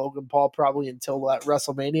hands on Logan Paul probably until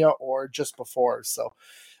WrestleMania or just before. So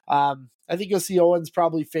I think you'll see Owens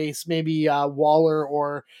probably face maybe Waller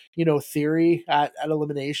or Theory at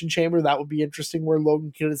Elimination Chamber. That would be interesting where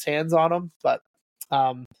Logan can get his hands on him. But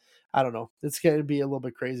I don't know. It's going to be a little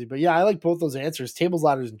bit crazy. But yeah, I like both those answers. Tables,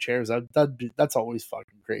 ladders, and chairs. That's always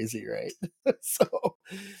fucking crazy, right? So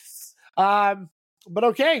But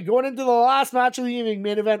okay, going into the last match of the evening,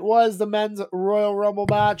 main event was the men's Royal Rumble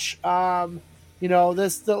match. Like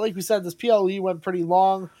we said, this PLE went pretty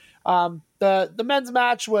long. The men's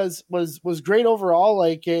match was great overall.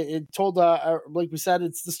 Like it told, like we said,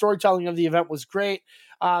 it's the storytelling of the event was great.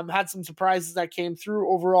 Had some surprises that came through.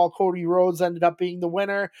 Overall, Cody Rhodes ended up being the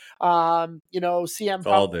winner. CM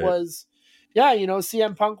Punk was,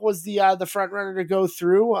 CM Punk was the front runner to go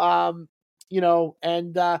through.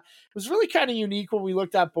 It was really kind of unique when we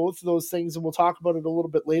looked at both of those things, and we'll talk about it a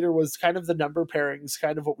little bit later, was kind of the number pairings,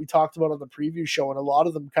 kind of what we talked about on the preview show, and a lot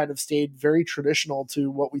of them kind of stayed very traditional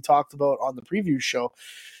to what we talked about on the preview show,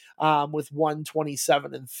 with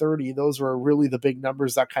 127 and 30. Those were really the big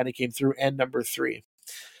numbers that kind of came through, and number 3.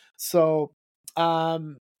 So,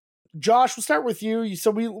 Josh, we'll start with you.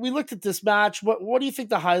 So we looked at this match. What do you think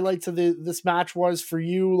the highlights of this match was for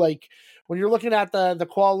you? Like, when you're looking at the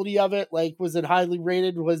quality of it, like, was it highly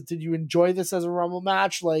rated? Did you enjoy this as a Rumble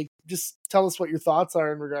match? Like, just tell us what your thoughts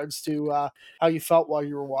are in regards to how you felt while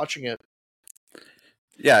you were watching it.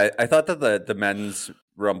 Yeah, I thought that the men's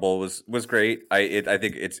Rumble was great. I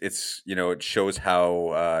think it's it shows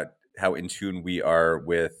how in tune we are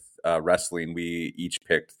with wrestling. We each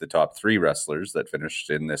picked the top 3 wrestlers that finished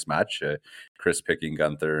in this match. Chris picking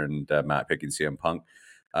Gunther and Matt picking CM Punk.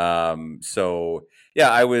 So yeah,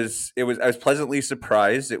 I was pleasantly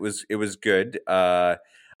surprised. It was good.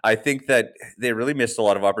 I think that they really missed a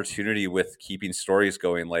lot of opportunity with keeping stories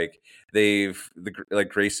going. Like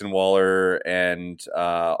Grayson Waller and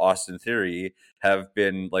Austin Theory have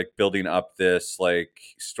been like building up this like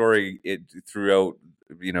story throughout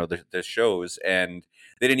the shows, and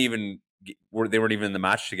they didn't even they weren't even in the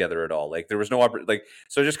match together at all. Like there was no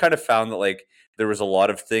so I just kind of found that like there was a lot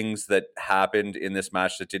of things that happened in this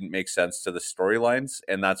match that didn't make sense to the storylines,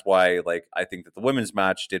 and that's why like I think that the women's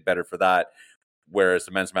match did better for that, whereas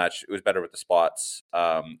the men's match, it was better with the spots.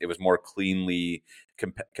 It was more cleanly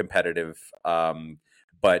competitive.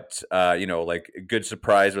 But like a good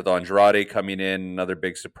surprise with Andrade coming in, another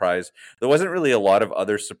big surprise. There wasn't really a lot of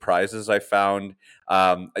other surprises I found.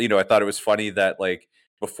 I thought it was funny that like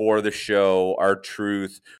before the show,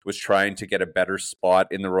 R-Truth was trying to get a better spot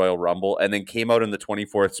in the Royal Rumble and then came out in the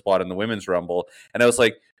 24th spot in the Women's Rumble. And I was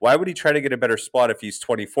like, why would he try to get a better spot if he's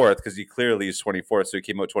 24th? Because he clearly is 24th, so he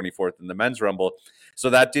came out 24th in the Men's Rumble.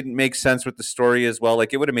 So that didn't make sense with the story as well.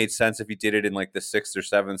 Like it would have made sense if he did it in like the 6th or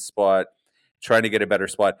 7th spot, trying to get a better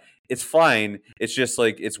spot. It's fine. It's just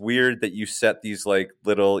like it's weird that you set these like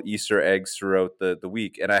little Easter eggs throughout the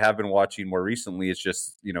week. And I have been watching more recently. It's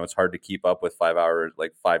just it's hard to keep up with 5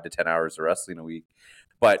 to 10 hours of wrestling a week.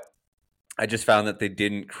 But I just found that they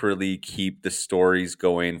didn't really keep the stories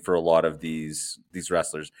going for a lot of these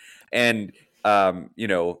wrestlers. And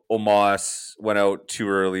Omos went out too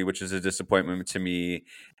early, which is a disappointment to me.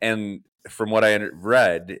 And from what I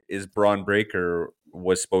read, is Braun Breaker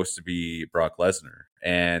was supposed to be Brock Lesnar,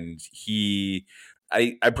 and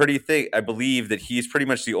I believe that he's pretty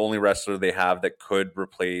much the only wrestler they have that could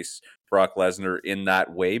replace Brock Lesnar in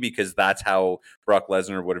that way, because that's how Brock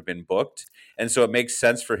Lesnar would have been booked. And so it makes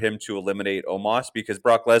sense for him to eliminate Omos, because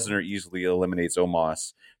Brock Lesnar easily eliminates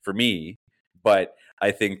Omos for me. But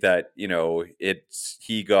I think that,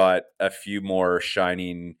 he got a few more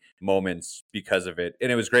shining moments because of it.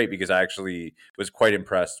 And it was great because I actually was quite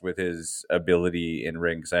impressed with his ability in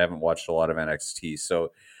ring, because I haven't watched a lot of NXT.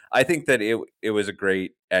 So I think that it was a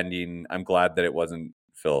great ending. I'm glad that it wasn't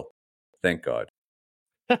Phil. Thank God.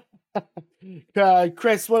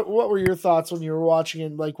 Chris, what were your thoughts when you were watching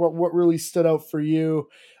it? Like what really stood out for you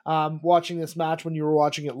watching this match when you were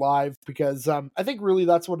watching it live? Because I think really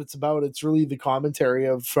that's what it's about. It's really the commentary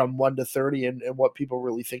of from 1 to 30 and what people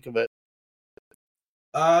really think of it.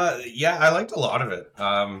 Yeah, I liked a lot of it.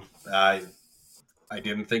 I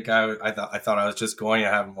didn't think I thought I was just going. I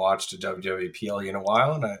haven't watched a WWE PLE in a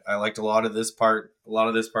while, and I liked a lot of this part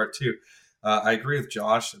too. I agree with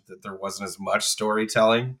Josh that there wasn't as much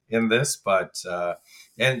storytelling in this, but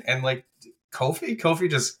and like Kofi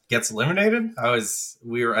just gets eliminated. I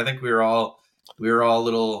think we were all a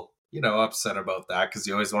little upset about that, because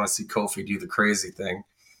you always want to see Kofi do the crazy thing.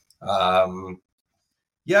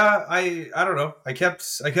 Yeah, I don't know. I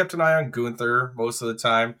kept an eye on Gunther most of the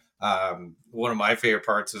time. One of my favorite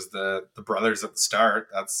parts is the brothers at the start.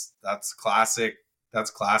 That's classic. That's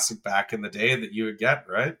classic back in the day that you would get,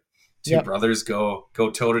 right? Two brothers go toe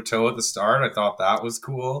to toe at the start. I thought that was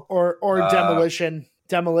cool. Or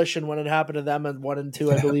demolition when it happened to them in 1 and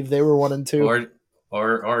 2. I believe they were 1 and 2.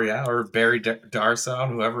 Or Barry Darsown,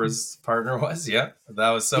 whoever his partner was. Yeah, that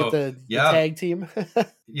was so. The tag team.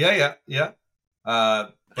 Yeah.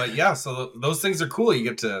 But yeah, so those things are cool. You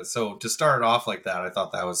get to to start it off like that. I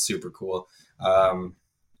thought that was super cool.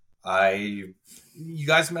 You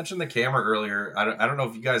guys mentioned the camera earlier. I don't know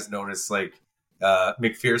if you guys noticed, like,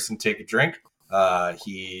 McPherson take a drink.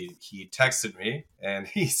 He texted me and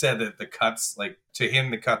he said that the cuts, like, to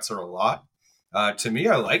him, the cuts are a lot. To me,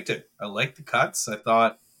 I liked it. I liked the cuts. I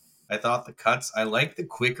thought the cuts. I like the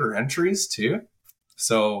quicker entries too.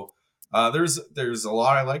 So there's a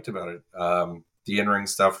lot I liked about it. The in-ring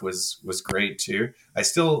stuff was great too. I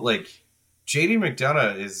still like JD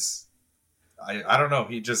McDonough is. I don't know.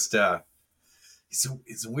 He just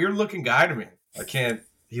he's a weird looking guy to me. I can't.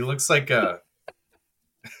 He looks like a.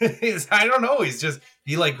 I don't know. He's just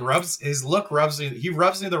he like rubs his look rubs me. He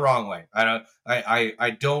rubs me the wrong way.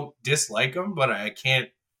 I don't dislike him, but I can't.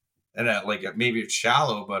 And like maybe it's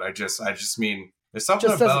shallow, but I just mean there's something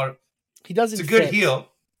Just about He doesn't. it's a good fit. heel.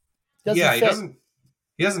 Doesn't fit.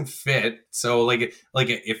 He doesn't fit. So like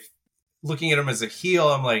if looking at him as a heel,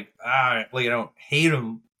 I'm like I don't hate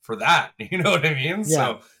him for that. You know what I mean? Yeah.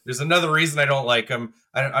 So there's another reason I don't like him.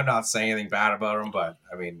 I'm not saying anything bad about him, but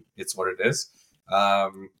I mean it's what it is.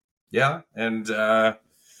 Yeah, and it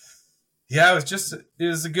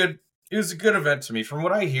was a good event to me. From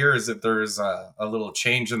what I hear, is that there's a little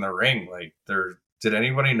change in the ring. Like did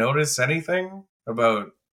anybody notice anything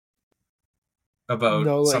about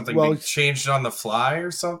No, like, something well, being changed on the fly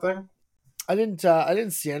or something? I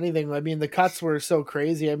didn't see anything. I mean, the cuts were so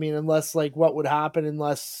crazy. I mean, unless like what would happen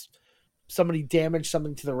unless somebody damaged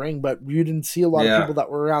something to the ring, but you didn't see a lot of people that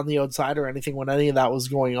were around the outside or anything when any of that was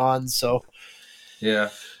going on. So yeah.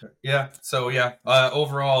 So yeah,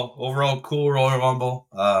 overall cool Royal Rumble.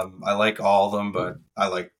 I like all of them, but I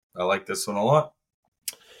like this one a lot.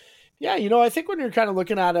 Yeah, I think when you're kind of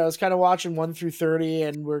looking at it, I was kind of watching 1 through 30,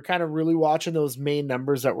 and we're kind of really watching those main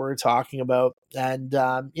numbers that we're talking about. And,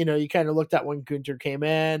 you kind of looked at when Gunther came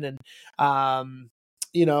in, and, and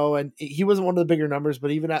he wasn't one of the bigger numbers, but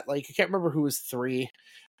even at like, I can't remember who was 3,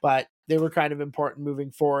 but they were kind of important moving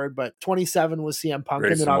forward. But 27 was CM Punk,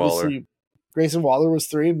 Grayson and then obviously Grayson Waller was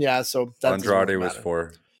 3. Yeah, so that's Andrade was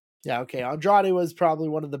 4. Yeah, okay. Andrade was probably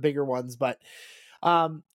one of the bigger ones, but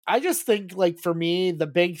I just think, like, for me, the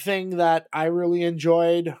big thing that I really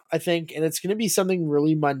enjoyed, I think, and it's going to be something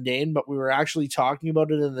really mundane, but we were actually talking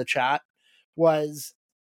about it in the chat, was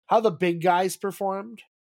how the big guys performed.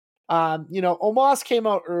 Omos came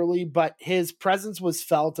out early, but his presence was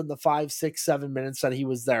felt in the 5, 6, 7 minutes that he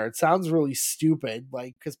was there. It sounds really stupid,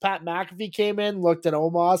 like, because Pat McAfee came in, looked at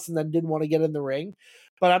Omos, and then didn't want to get in the ring.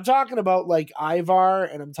 But I'm talking about, like, Ivar,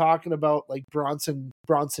 and I'm talking about, like, Bronson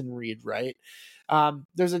Reed, right?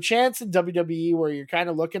 There's a chance in WWE where you're kind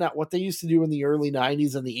of looking at what they used to do in the early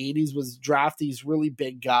 90s and the 80s was draft these really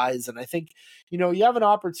big guys. And I think, you have an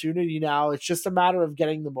opportunity now. It's just a matter of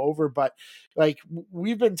getting them over. But like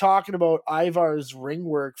we've been talking about Ivar's ring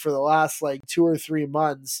work for the last like 2 or 3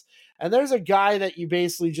 months. And there's a guy that you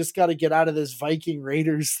basically just got to get out of this Viking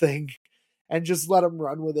Raiders thing and just let him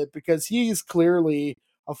run with it, because he's clearly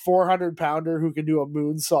a 400-pounder who can do a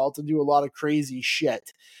moonsault and do a lot of crazy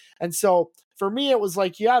shit. And so for me, it was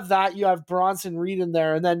like you have Bronson Reed in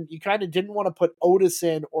there, and then you kind of didn't want to put Otis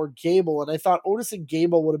in or Gable. And I thought Otis and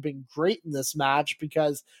Gable would have been great in this match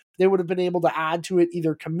because they would have been able to add to it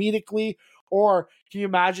either comedically, or can you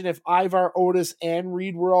imagine if Ivar, Otis, and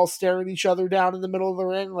Reed were all staring each other down in the middle of the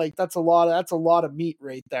ring? Like that's a lot of meat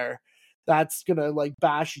right there. That's gonna like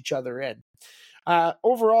bash each other in.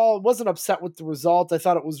 Overall, I wasn't upset with the result. I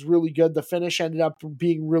thought it was really good. The finish ended up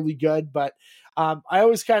being really good, but I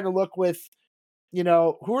always kind of look with,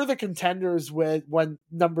 who are the contenders with when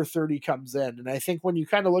number 30 comes in? And I think when you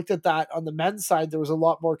kind of looked at that on the men's side, there was a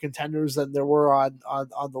lot more contenders than there were on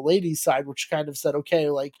the ladies' side, which kind of said, okay,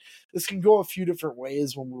 like this can go a few different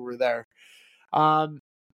ways when we were there.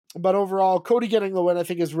 But overall, Cody getting the win, I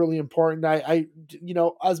think, is really important. I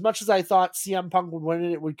as much as I thought CM Punk would win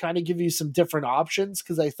it would kind of give you some different options,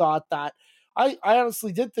 because I thought that I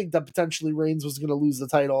honestly did think that potentially Reigns was going to lose the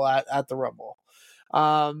title at the Rumble.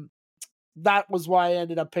 That was why I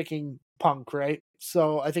ended up picking Punk, right?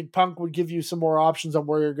 So I think Punk would give you some more options on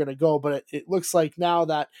where you're going to go, but it looks like now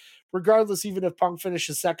that regardless, even if Punk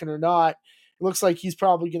finishes second or not, it looks like he's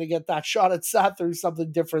probably going to get that shot at Seth or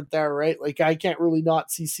something different there, right? Like I can't really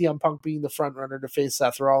not see CM Punk being the front runner to face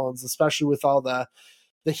Seth Rollins, especially with all the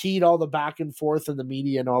heat, all the back and forth in the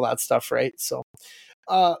media and all that stuff, right? So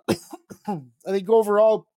I think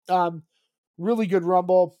overall, really good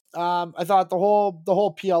Rumble. I thought the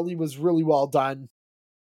whole PLE was really well done.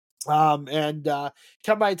 And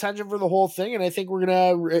kept my attention for the whole thing. And I think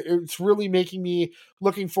it's really making me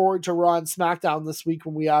looking forward to Raw and SmackDown this week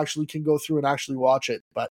when we actually can go through and actually watch it.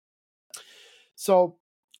 But so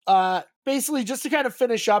basically, just to kind of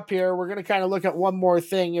finish up here, we're going to kind of look at one more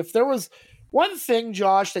thing. If there was one thing,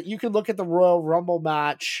 Josh, that you could look at the Royal Rumble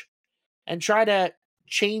match and try to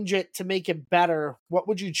change it to make it better, what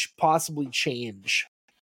would you possibly change?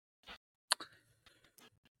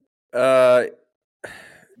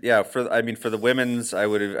 Yeah, for the women's, I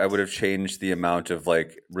would have changed the amount of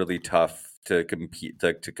like really tough to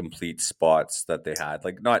complete spots that they had.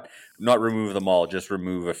 Like not remove them all, just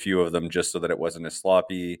remove a few of them, just so that it wasn't as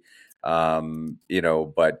sloppy. But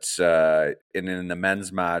in the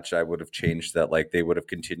men's match, I would have changed that. Like they would have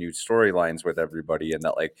continued storylines with everybody, and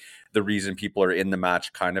that like the reason people are in the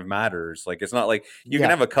match kind of matters. Like it's not like you can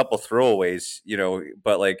have a couple throwaways,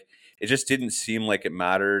 but like it just didn't seem like it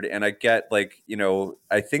mattered. And I get like,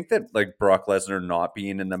 I think that like Brock Lesnar not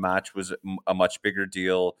being in the match was a much bigger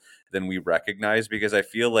deal than we recognize, because I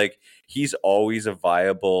feel like he's always a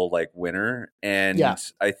viable like winner. And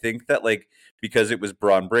I think that like, because it was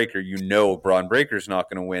Braun Breaker, Braun Breaker's not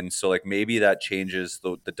going to win. So like maybe that changes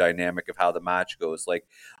the dynamic of how the match goes. Like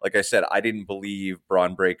I said, I didn't believe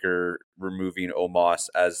Braun Breaker removing Omos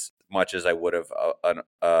as much as I would have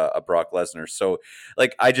a Brock Lesnar. So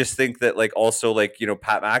like, I just think that like, also like,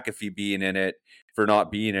 Pat McAfee being in it for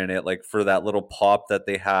not being in it, like for that little pop that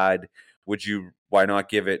they had, why not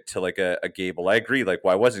give it to like a Gable? I agree. Like,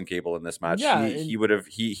 why wasn't Gable in this match? Yeah,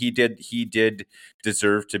 he did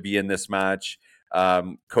deserve to be in this match.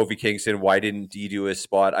 Kofi Kingston, why didn't he do his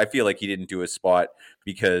spot? I feel like he didn't do his spot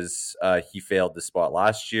because he failed the spot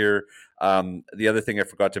last year. The other thing I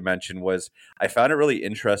forgot to mention was I found it really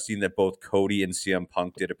interesting that both Cody and CM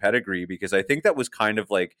Punk did a pedigree, because I think that was kind of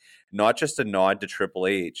like not just a nod to Triple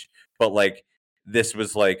H, but like this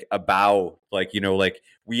was like a bow, like, like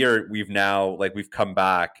we've come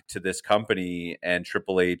back to this company, and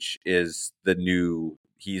Triple H is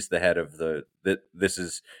he's the head of this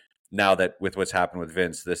is now that with what's happened with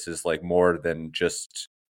Vince, this is like more than just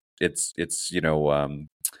it's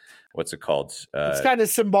what's it called? It's kind of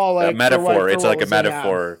symbolic. A metaphor. It's like a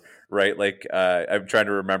metaphor, right? Like I'm trying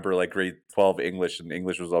to remember like grade 12 English, and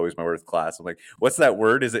English was always my worst class. I'm like, what's that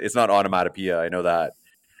word? It's not onomatopoeia. I know that.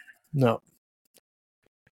 No.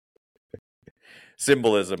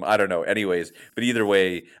 Symbolism. I don't know. Anyways, but either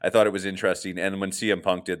way, I thought it was interesting. And when CM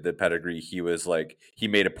Punk did the pedigree, he was like, he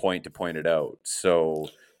made a point to point it out. So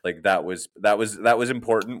like that was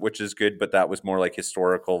important, which is good, but that was more like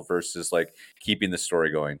historical versus like keeping the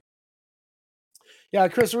story going. Yeah,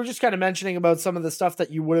 Chris, we're just kind of mentioning about some of the stuff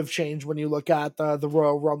that you would have changed when you look at the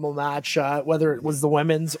Royal Rumble match, whether it was the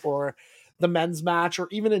women's or the men's match, or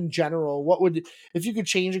even in general. What would, if you could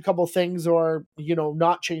change a couple things or,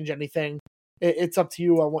 not change anything, it's up to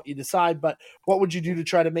you on what you decide, but what would you do to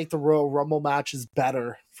try to make the Royal Rumble matches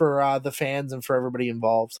better for the fans and for everybody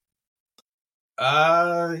involved?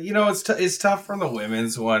 It's tough for the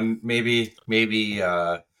women's one. Maybe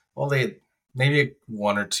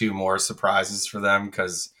one or two more surprises for them,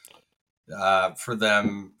 because for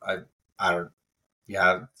them, because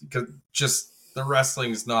just the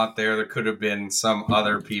wrestling's not there. There could have been some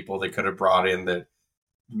other people they could have brought in that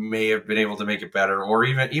may have been able to make it better, or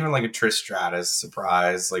even like a Trish Stratus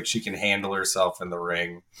surprise, like she can handle herself in the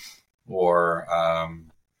ring, or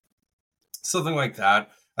something like that.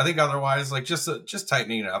 I think otherwise, like just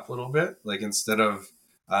tightening it up a little bit, like instead of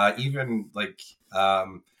even like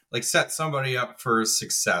set somebody up for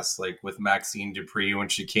success, like with Maxine Dupree when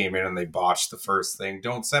she came in and they botched the first thing.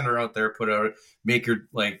 Don't send her out there, make her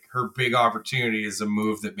like her big opportunity is a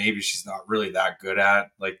move that maybe she's not really that good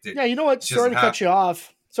at. Like, yeah, you know what? Sorry to cut you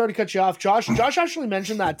off. Josh actually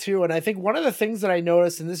mentioned that too. And I think one of the things that I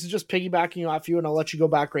noticed, and this is just piggybacking off you, and I'll let you go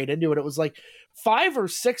back right into it. It was like 5 or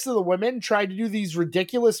 6 of the women tried to do these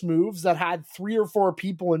ridiculous moves that had 3 or 4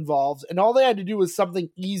 people involved. And all they had to do was something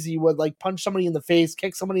easy, would like punch somebody in the face,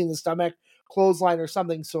 kick somebody in the stomach, clothesline or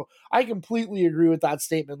something. So I completely agree with that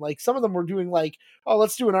statement. Like some of them were doing like, oh,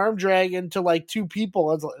 let's do an arm drag into like 2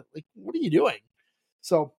 people. I was like, what are you doing?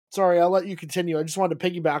 So sorry, I'll let you continue. I just wanted to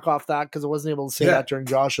piggyback off that because I wasn't able to say that during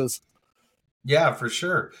Josh's. Yeah, for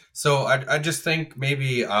sure. So I just think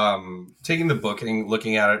maybe taking the booking,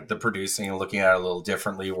 looking at it, the producing, and looking at it a little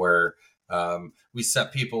differently, where we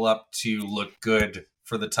set people up to look good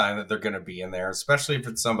for the time that they're going to be in there, especially if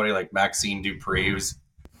it's somebody like Maxine Dupree, who's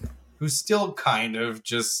still kind of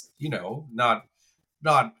just,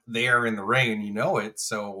 not there in the ring, and it.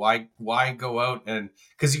 So why go out, and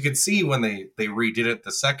because you could see when they redid it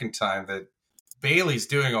the second time that Bayley's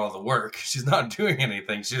doing all the work. She's not doing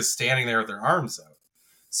anything. She's just standing there with her arms out.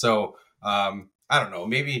 So I don't know,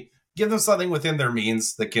 maybe give them something within their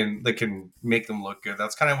means that can make them look good.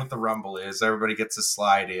 That's kind of what the Rumble is. Everybody gets to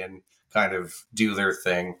slide in, kind of do their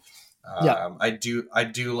thing. Yeah. I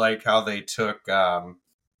do like how they took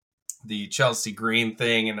the Chelsea Green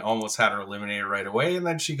thing and almost had her eliminated right away, and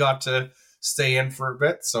then she got to stay in for a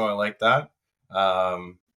bit. So I like that.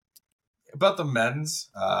 About the men's,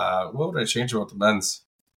 what would I change about the men's?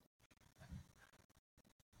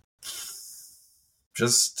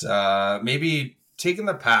 Just maybe taking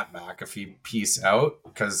the Pat McAfee piece out,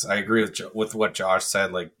 because I agree with what Josh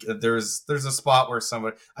said. Like there's a spot where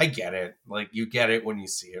somebody, I get it, like you get it when you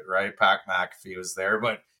see it, right? Pat McAfee was there,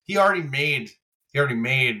 but he already made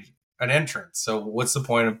an entrance. So what's the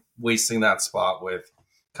point of wasting that spot with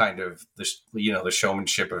kind of the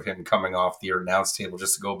showmanship of him coming off the announce table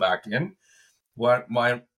just to go back in? What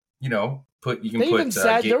my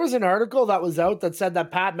said there was an article that was out that said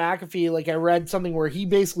that Pat McAfee, like I read something where he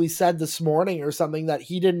basically said this morning or something that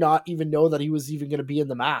he did not even know that he was even going to be in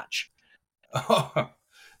the match.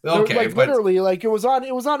 Okay, like literally, like it was on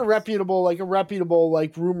a reputable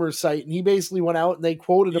rumor site, and he basically went out and they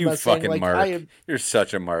quoted him as saying, like, Mark. You're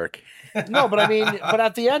such a Mark. No, but I mean, but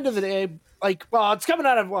at the end of the day, like, well, it's coming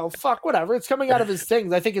out of, well, fuck, whatever. It's coming out of his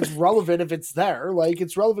things. I think it's relevant if it's there. Like,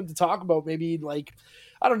 it's relevant to talk about. Maybe, like,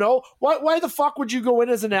 I don't know. Why the fuck would you go in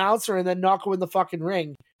as an announcer and then not go in the fucking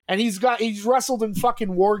ring? And he's wrestled in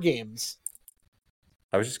fucking War Games.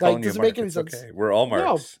 I was just calling you a Mark. It's okay. We're all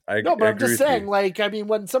Marks. No, but I'm just saying, like, I mean,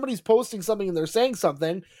 when somebody's posting something and they're saying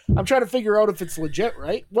something, I'm trying to figure out if it's legit,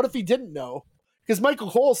 right? What if he didn't know? Because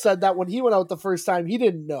Michael Cole said that when he went out the first time, he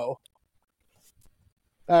didn't know.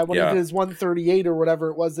 When he did his 138 or whatever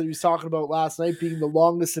it was that he was talking about last night, being the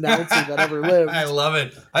longest announcer that ever lived. I love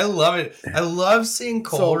it. I love seeing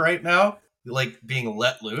Cole right now, like being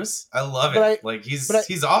let loose. I love it.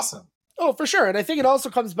 He's awesome. Oh, for sure. And I think it also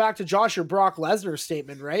comes back to Josh or Brock Lesnar's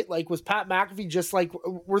statement, right? Like, was Pat McAfee just like,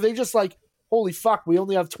 were they just like, holy fuck, we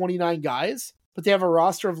only have 29 guys, but they have a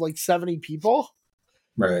roster of like 70 people?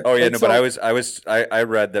 Right. Oh yeah, and but I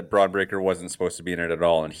read that Braun Breaker wasn't supposed to be in it at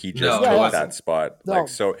all, and he just took that spot. No. Like,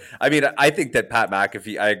 so I mean, I think that Pat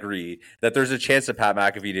McAfee, I agree that there's a chance that Pat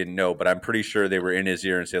McAfee didn't know, but I'm pretty sure they were in his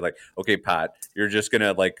ear and say like, okay, Pat, you're just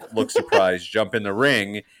gonna like look surprised, jump in the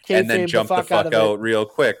ring, and then jump the fuck out real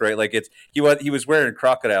quick, right? Like he was wearing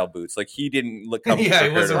crocodile boots, like he didn't look comfortable.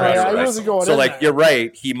 He wasn't going. So like, you're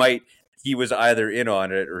right, he was either in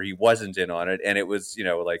on it or he wasn't in on it, and it was,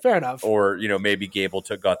 like, fair enough. Or maybe Gable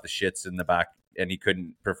got the shits in the back and he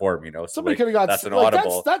couldn't perform. So somebody could have got that's an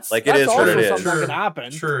audible. That's like, it is what it is. Something that can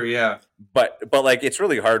happen. True, yeah. But like, it's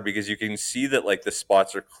really hard because you can see that like the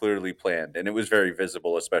spots are clearly planned, and it was very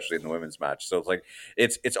visible, especially in the women's match. So it's like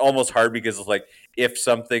it's almost hard because it's like if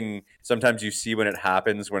sometimes you see when it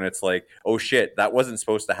happens when it's like, oh shit, that wasn't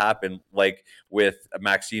supposed to happen. Like with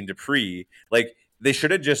Maxine Dupree, like. They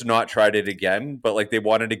should have just not tried it again, but like they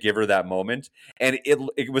wanted to give her that moment, and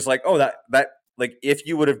it was like, oh, that like if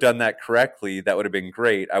you would have done that correctly, that would have been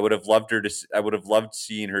great. I would have loved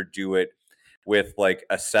seeing her do it with like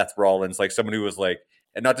a Seth Rollins, like someone who was like,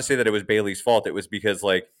 and not to say that it was Bayley's fault, it was because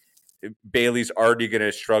like Bayley's already going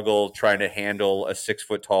to struggle trying to handle a 6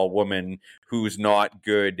 foot tall woman who's not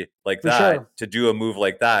good like that. Sure. To do a move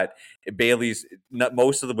like that.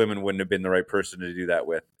 Most of the women wouldn't have been the right person to do that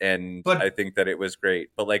with. But I think that it was great,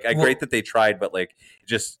 but like, great that they tried, but like,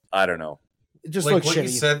 just, I don't know. It just like what shitty. You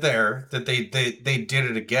said there that they did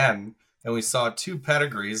it again and we saw two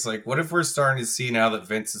pedigrees. Like what if we're starting to see now that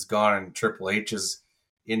Vince is gone and Triple H is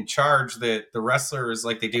in charge, that the wrestlers,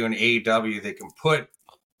 like they do in AEW, they can put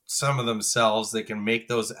some of themselves, they can make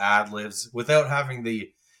those ad libs without having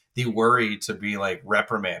the worry to be like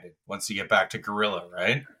reprimanded once you get back to Gorilla,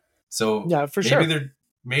 right? So yeah, for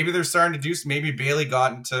maybe they're starting to do. Maybe Bayley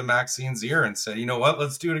got into Maxine's ear and said, "You know what?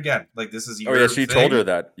 Let's do it again. Like this is your." Oh yeah, she told her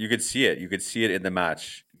that. You could see it. You could see it in the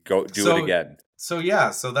match. Go do it again. So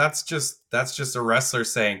yeah, so that's just a wrestler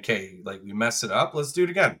saying, "Okay, like we messed it up. Let's do it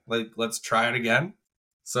again. Like let's try it again."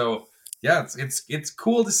 So yeah, it's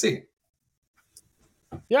cool to see.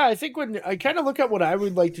 Yeah, I think when I kind of look at what I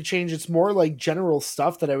would like to change, it's more like general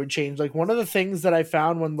stuff that I would change. Like one of the things that I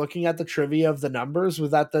found when looking at the trivia of the numbers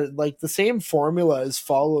was that the same formula is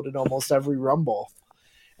followed in almost every Rumble.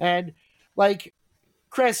 And like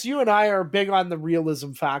Chris, you and I are big on the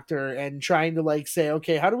realism factor and trying to like say,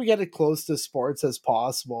 okay, how do we get it close to sports as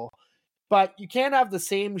possible? But you can't have the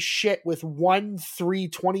same shit with 1, 3,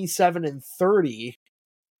 27, and 30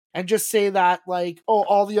 and just say that like, oh,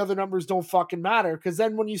 all the other numbers don't fucking matter. Because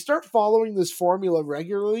then when you start following this formula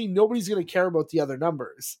regularly, nobody's going to care about the other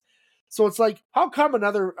numbers. So it's like, how come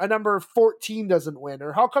a number 14 doesn't win?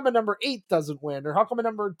 Or how come a number 8 doesn't win? Or how come a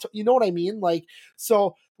number, you know what I mean? Like,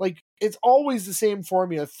 so like, it's always the same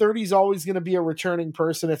formula. 30 is always going to be a returning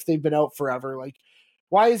person if they've been out forever. Like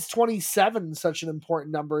Why is 27 such an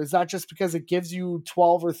important number? Is that just because it gives you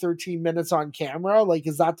 12 or 13 minutes on camera? Like,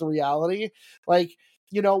 is that the reality? Like,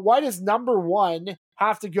 why does number one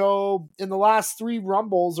have to go in the last 3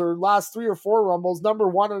 Rumbles or last 3 or 4 Rumbles? Number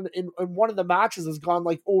one in one of the matches has gone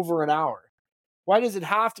like over an hour. Why does it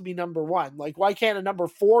have to be number one? Like, why can't a number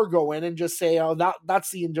 4 go in and just say, oh,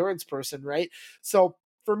 that's the endurance person, right? So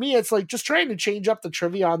for me, it's like just trying to change up the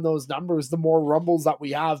trivia on those numbers, the more Rumbles that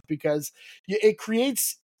we have, because it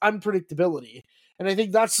creates unpredictability. And I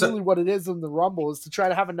think that's really what it is in the Rumble, is to try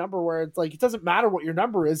to have a number where it's like, it doesn't matter what your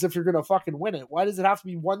number is if you're going to fucking win it. Why does it have to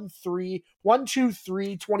be 1, 2,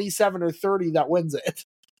 3, 27, or 30 that wins it?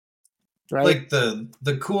 Right? Like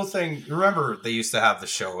the cool thing, remember they used to have the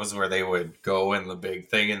shows where they would go in the big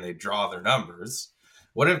thing and they draw their numbers.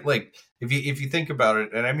 What if, like, if you think about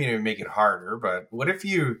it, and I mean, it would make it harder, but what if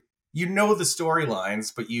you know the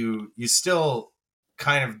storylines, but you still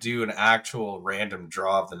kind of do an actual random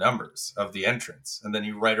draw of the numbers of the entrance, and then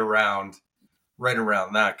you write around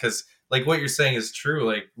that? Because like what you're saying is true.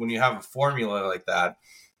 Like when you have a formula like that,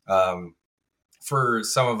 for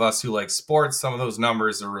some of us who like sports, some of those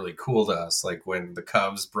numbers are really cool to us. Like when the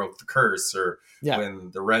Cubs broke the curse, or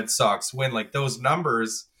when the Red Sox win, like those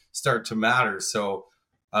numbers start to matter. So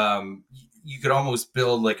you could almost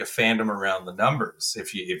build like a fandom around the numbers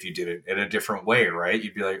if you did it in a different way, right?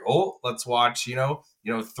 You'd be like, oh, let's watch,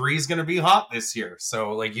 3 is going to be hot this year.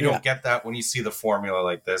 So like you don't get that when you see the formula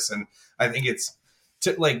like this. And I think it's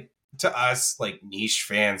to us, like niche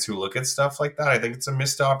fans who look at stuff like that, I think it's a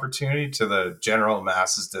missed opportunity. To the general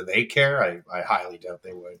masses, do they care? I highly doubt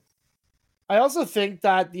they would. I also think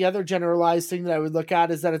that the other generalized thing that I would look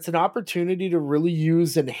at is that it's an opportunity to really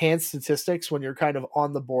use enhanced statistics when you're kind of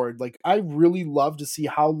on the board. Like, I really love to see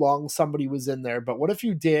how long somebody was in there, but what if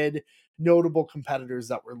you did notable competitors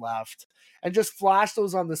that were left and just flash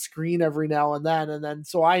those on the screen every now and then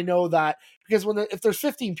so I know that, because if there's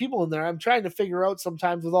 15 people in there, I'm trying to figure out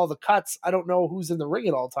sometimes with all the cuts, I don't know who's in the ring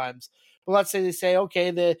at all times. But let's say they say,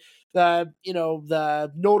 okay, the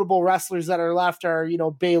notable wrestlers that are left are,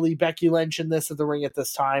 Bayley, Becky Lynch, and this at the ring at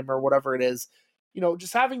this time, or whatever it is.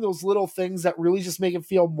 Just having those little things that really just make it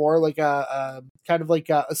feel more like a kind of like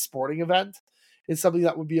a sporting event is something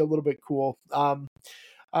that would be a little bit cool. I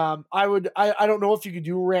don't know if you could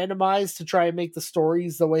do randomized to try and make the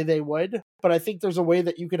stories the way they would, but I think there's a way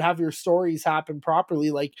that you could have your stories happen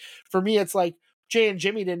properly. Like for me, it's like Jay and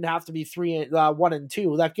Jimmy didn't have to be 1 and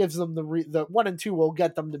 2. That gives them the 1 and 2 will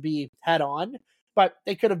get them to be head on, but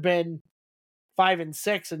they could have been 5 and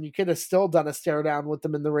 6, and you could have still done a stare down with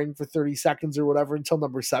them in the ring for 30 seconds or whatever until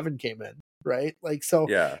number 7 came in, right? Like, so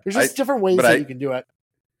there's just different ways that you can do it.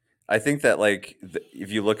 I think that like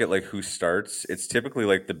if you look at like who starts, it's typically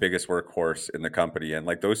like the biggest workhorse in the company, and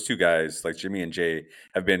like those two guys, like Jimmy and Jay,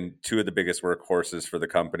 have been 2 of the biggest workhorses for the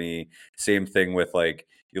company. Same thing with like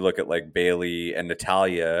you look at like Bayley and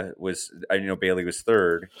Natalya Bayley was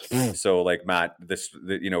 3rd, so like Matt,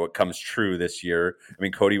 it comes true this year. I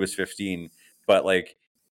mean, Cody was 15, but like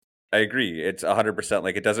I agree. It's 100%.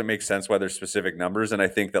 Like, it doesn't make sense why there's specific numbers. And I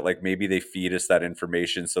think that like maybe they feed us that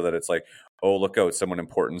information so that it's like, oh, look out, someone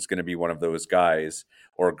important is going to be one of those guys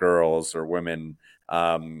or girls or women.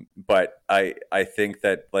 But I think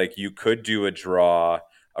that like you could do a draw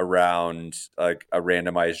around like a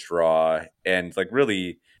randomized draw, and like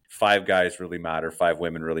really 5 guys really matter, 5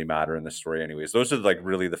 women really matter in the story anyways. Those are like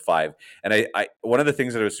really the 5. And I one of the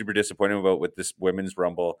things that I was super disappointed about with this women's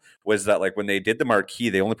rumble was that like when they did the marquee,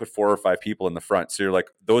 they only put 4 or 5 people in the front. So you're like,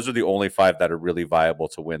 those are the only 5 that are really viable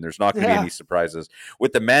to win. There's not going to be any surprises.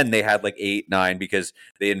 With the men, they had like 8, 9 because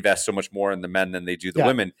they invest so much more in the men than they do the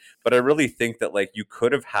women. But I really think that like you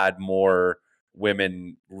could have had more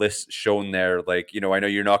women lists shown there. Like, I know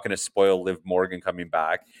you're not going to spoil Liv Morgan coming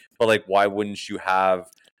back, but like, why wouldn't you have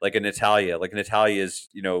like a Natalya? Like Natalya is,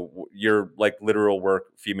 your like literal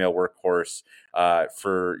female workhorse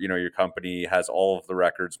for, your company, has all of the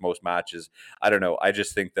records, most matches. I don't know. I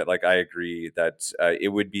just think that like, I agree that it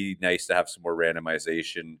would be nice to have some more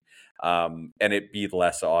randomization and it be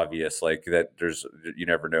less obvious, like that you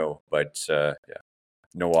never know, but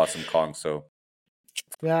no Awesome Kong. So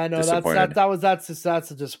yeah, I know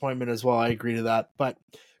that's a disappointment as well. I agree to that. But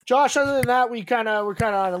Josh, other than that, we're kind of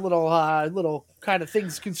on a little kind of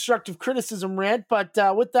things constructive criticism rant. But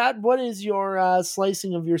with that, what is your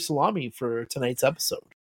slicing of your salami for tonight's episode?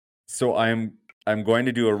 So I'm going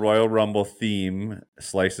to do a Royal Rumble theme,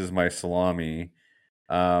 slices my salami.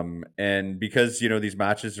 And because, these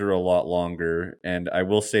matches are a lot longer, and I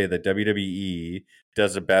will say that WWE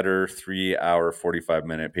does a better 3-hour,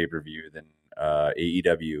 45-minute pay-per-view than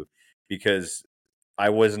AEW, because I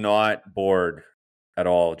was not bored at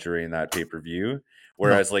all during that pay-per-view.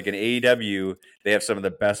 Whereas like in AEW, they have some of the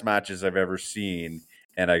best matches I've ever seen,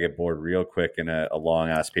 and I get bored real quick in a long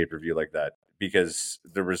ass pay-per-view like that because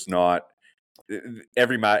there was not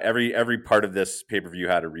every part of this pay-per-view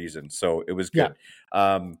had a reason, so it was good.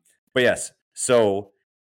 But yes, so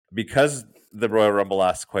because the Royal Rumble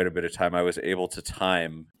lasts quite a bit of time, I was able to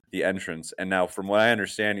time the entrance, and now from what I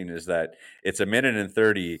understanding is that it's 1 minute and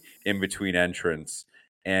 30 in between entrance,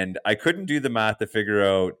 and I couldn't do the math to figure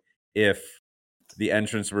out if the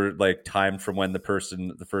entrance were like timed from when the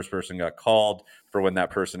first person got called for when that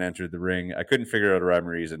person entered the ring. I couldn't figure out a rhyme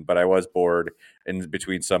or reason, but I was bored in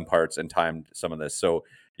between some parts and timed some of this. So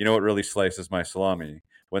you know what really slices my salami?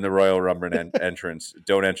 When the Royal Rumble entrance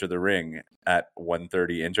don't enter the ring at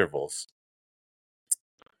 1:30 intervals.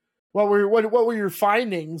 What were your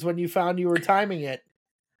findings when you found you were timing it?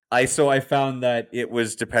 I found that it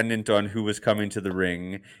was dependent on who was coming to the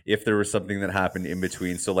ring, if there was something that happened in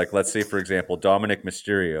between. So like, let's say, for example, Dominic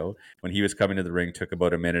Mysterio, when he was coming to the ring, took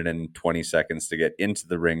about 1 minute and 20 seconds to get into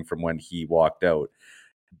the ring from when he walked out.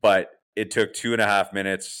 But it took 2.5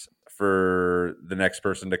 minutes for the next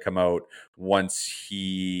person to come out once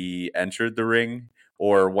he entered the ring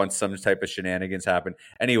or once some type of shenanigans happened.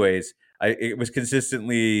 Anyways, it was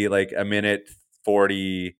consistently like 1 minute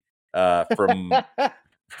 40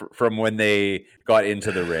 from when they got into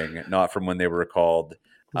the ring, not from when they were called.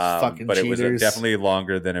 But cheaters. It was definitely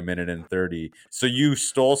longer than 1 minute and 30. So you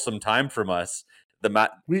stole some time from us. The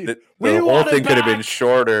whole thing could have been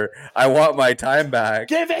shorter. I want my time back.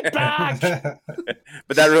 Give it back.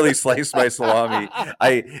 But that really sliced my salami.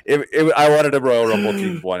 I wanted a Royal Rumble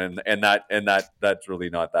themed one, and that's really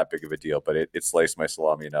not that big of a deal. But it sliced my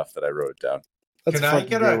salami enough that I wrote it down.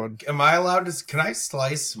 Am I allowed to? Can I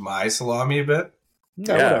slice my salami a bit?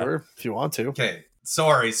 No, whatever. If you want to. Okay.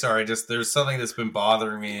 Sorry. Just there's something that's been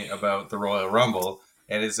bothering me about the Royal Rumble,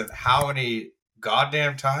 and is it how many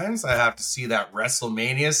goddamn times I have to see that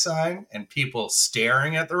WrestleMania sign and people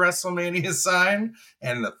staring at the WrestleMania sign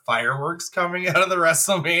and the fireworks coming out of the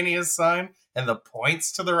WrestleMania sign and the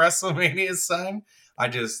points to the WrestleMania sign.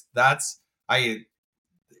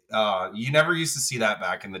 You never used to see that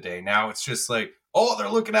back in the day. Now it's just like, oh, they're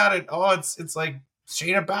looking at it. Oh, it's like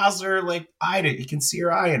Shayna Baszler like eyed it. You can see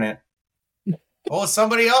her eye in it. Oh,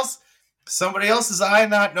 somebody else is eyeing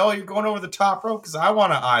that. No, you're going over the top rope because I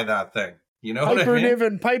want to eye that thing. You know Piper what I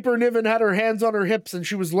mean? Piper Niven had her hands on her hips and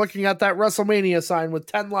she was looking at that WrestleMania sign with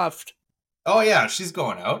 10 left. Oh yeah, she's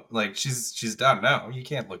going out. Like she's done now. You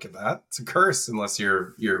can't look at that. It's a curse unless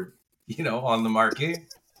you're on the marquee.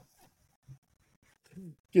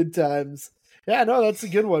 Good times. Yeah, no, that's a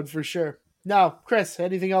good one for sure. Now, Chris,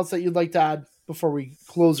 anything else that you'd like to add before we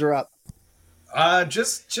close her up? We bashed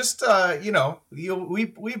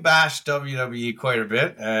WWE quite a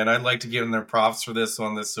bit, and I'd like to give them their props for this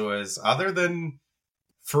one. This was, other than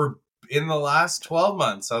in the last 12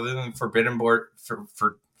 months, other than Forbidden Door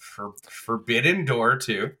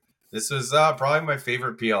 2, this was probably my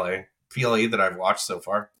favorite PLE that I've watched so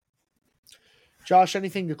far. Josh,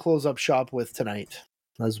 anything to close up shop with tonight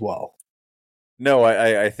as well? No,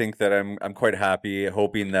 I think that I'm quite happy,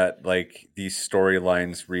 hoping that like these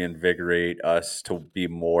storylines reinvigorate us to be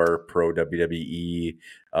more pro WWE.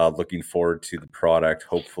 Looking forward to the product.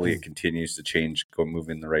 Hopefully, it continues to change, move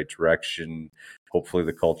in the right direction. Hopefully,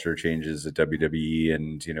 the culture changes at WWE,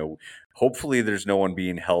 and hopefully, there's no one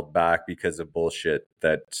being held back because of bullshit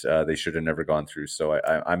that they should have never gone through. So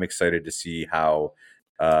I'm excited to see how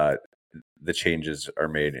the changes are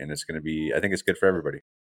made, and it's going to be. I think it's good for everybody.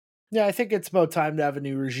 Yeah, I think it's about time to have a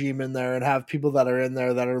new regime in there and have people that are in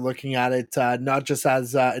there that are looking at it not just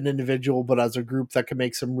as an individual, but as a group that can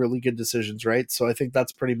make some really good decisions, right? So I think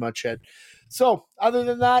that's pretty much it. So other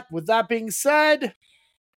than that, with that being said,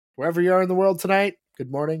 wherever you are in the world tonight, good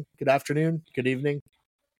morning, good afternoon, good evening,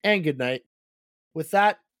 and good night. With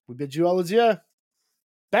that, we bid you all adieu.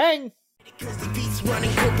 Bang! Cause the beats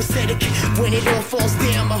running copacetic. When it all falls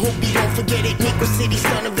down, I hope you don't forget it. Nico City,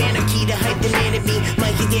 son of anarchy, the hype demanded me.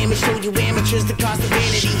 Mikey damage, show you amateurs the cost of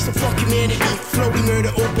vanity. So fuck humanity, flow we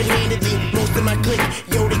murder open-handedly. Most of my clique,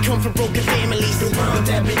 yo, they come from broken families. The world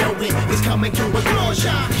that been open is coming to a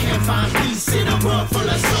closure. Can't find peace in a world full of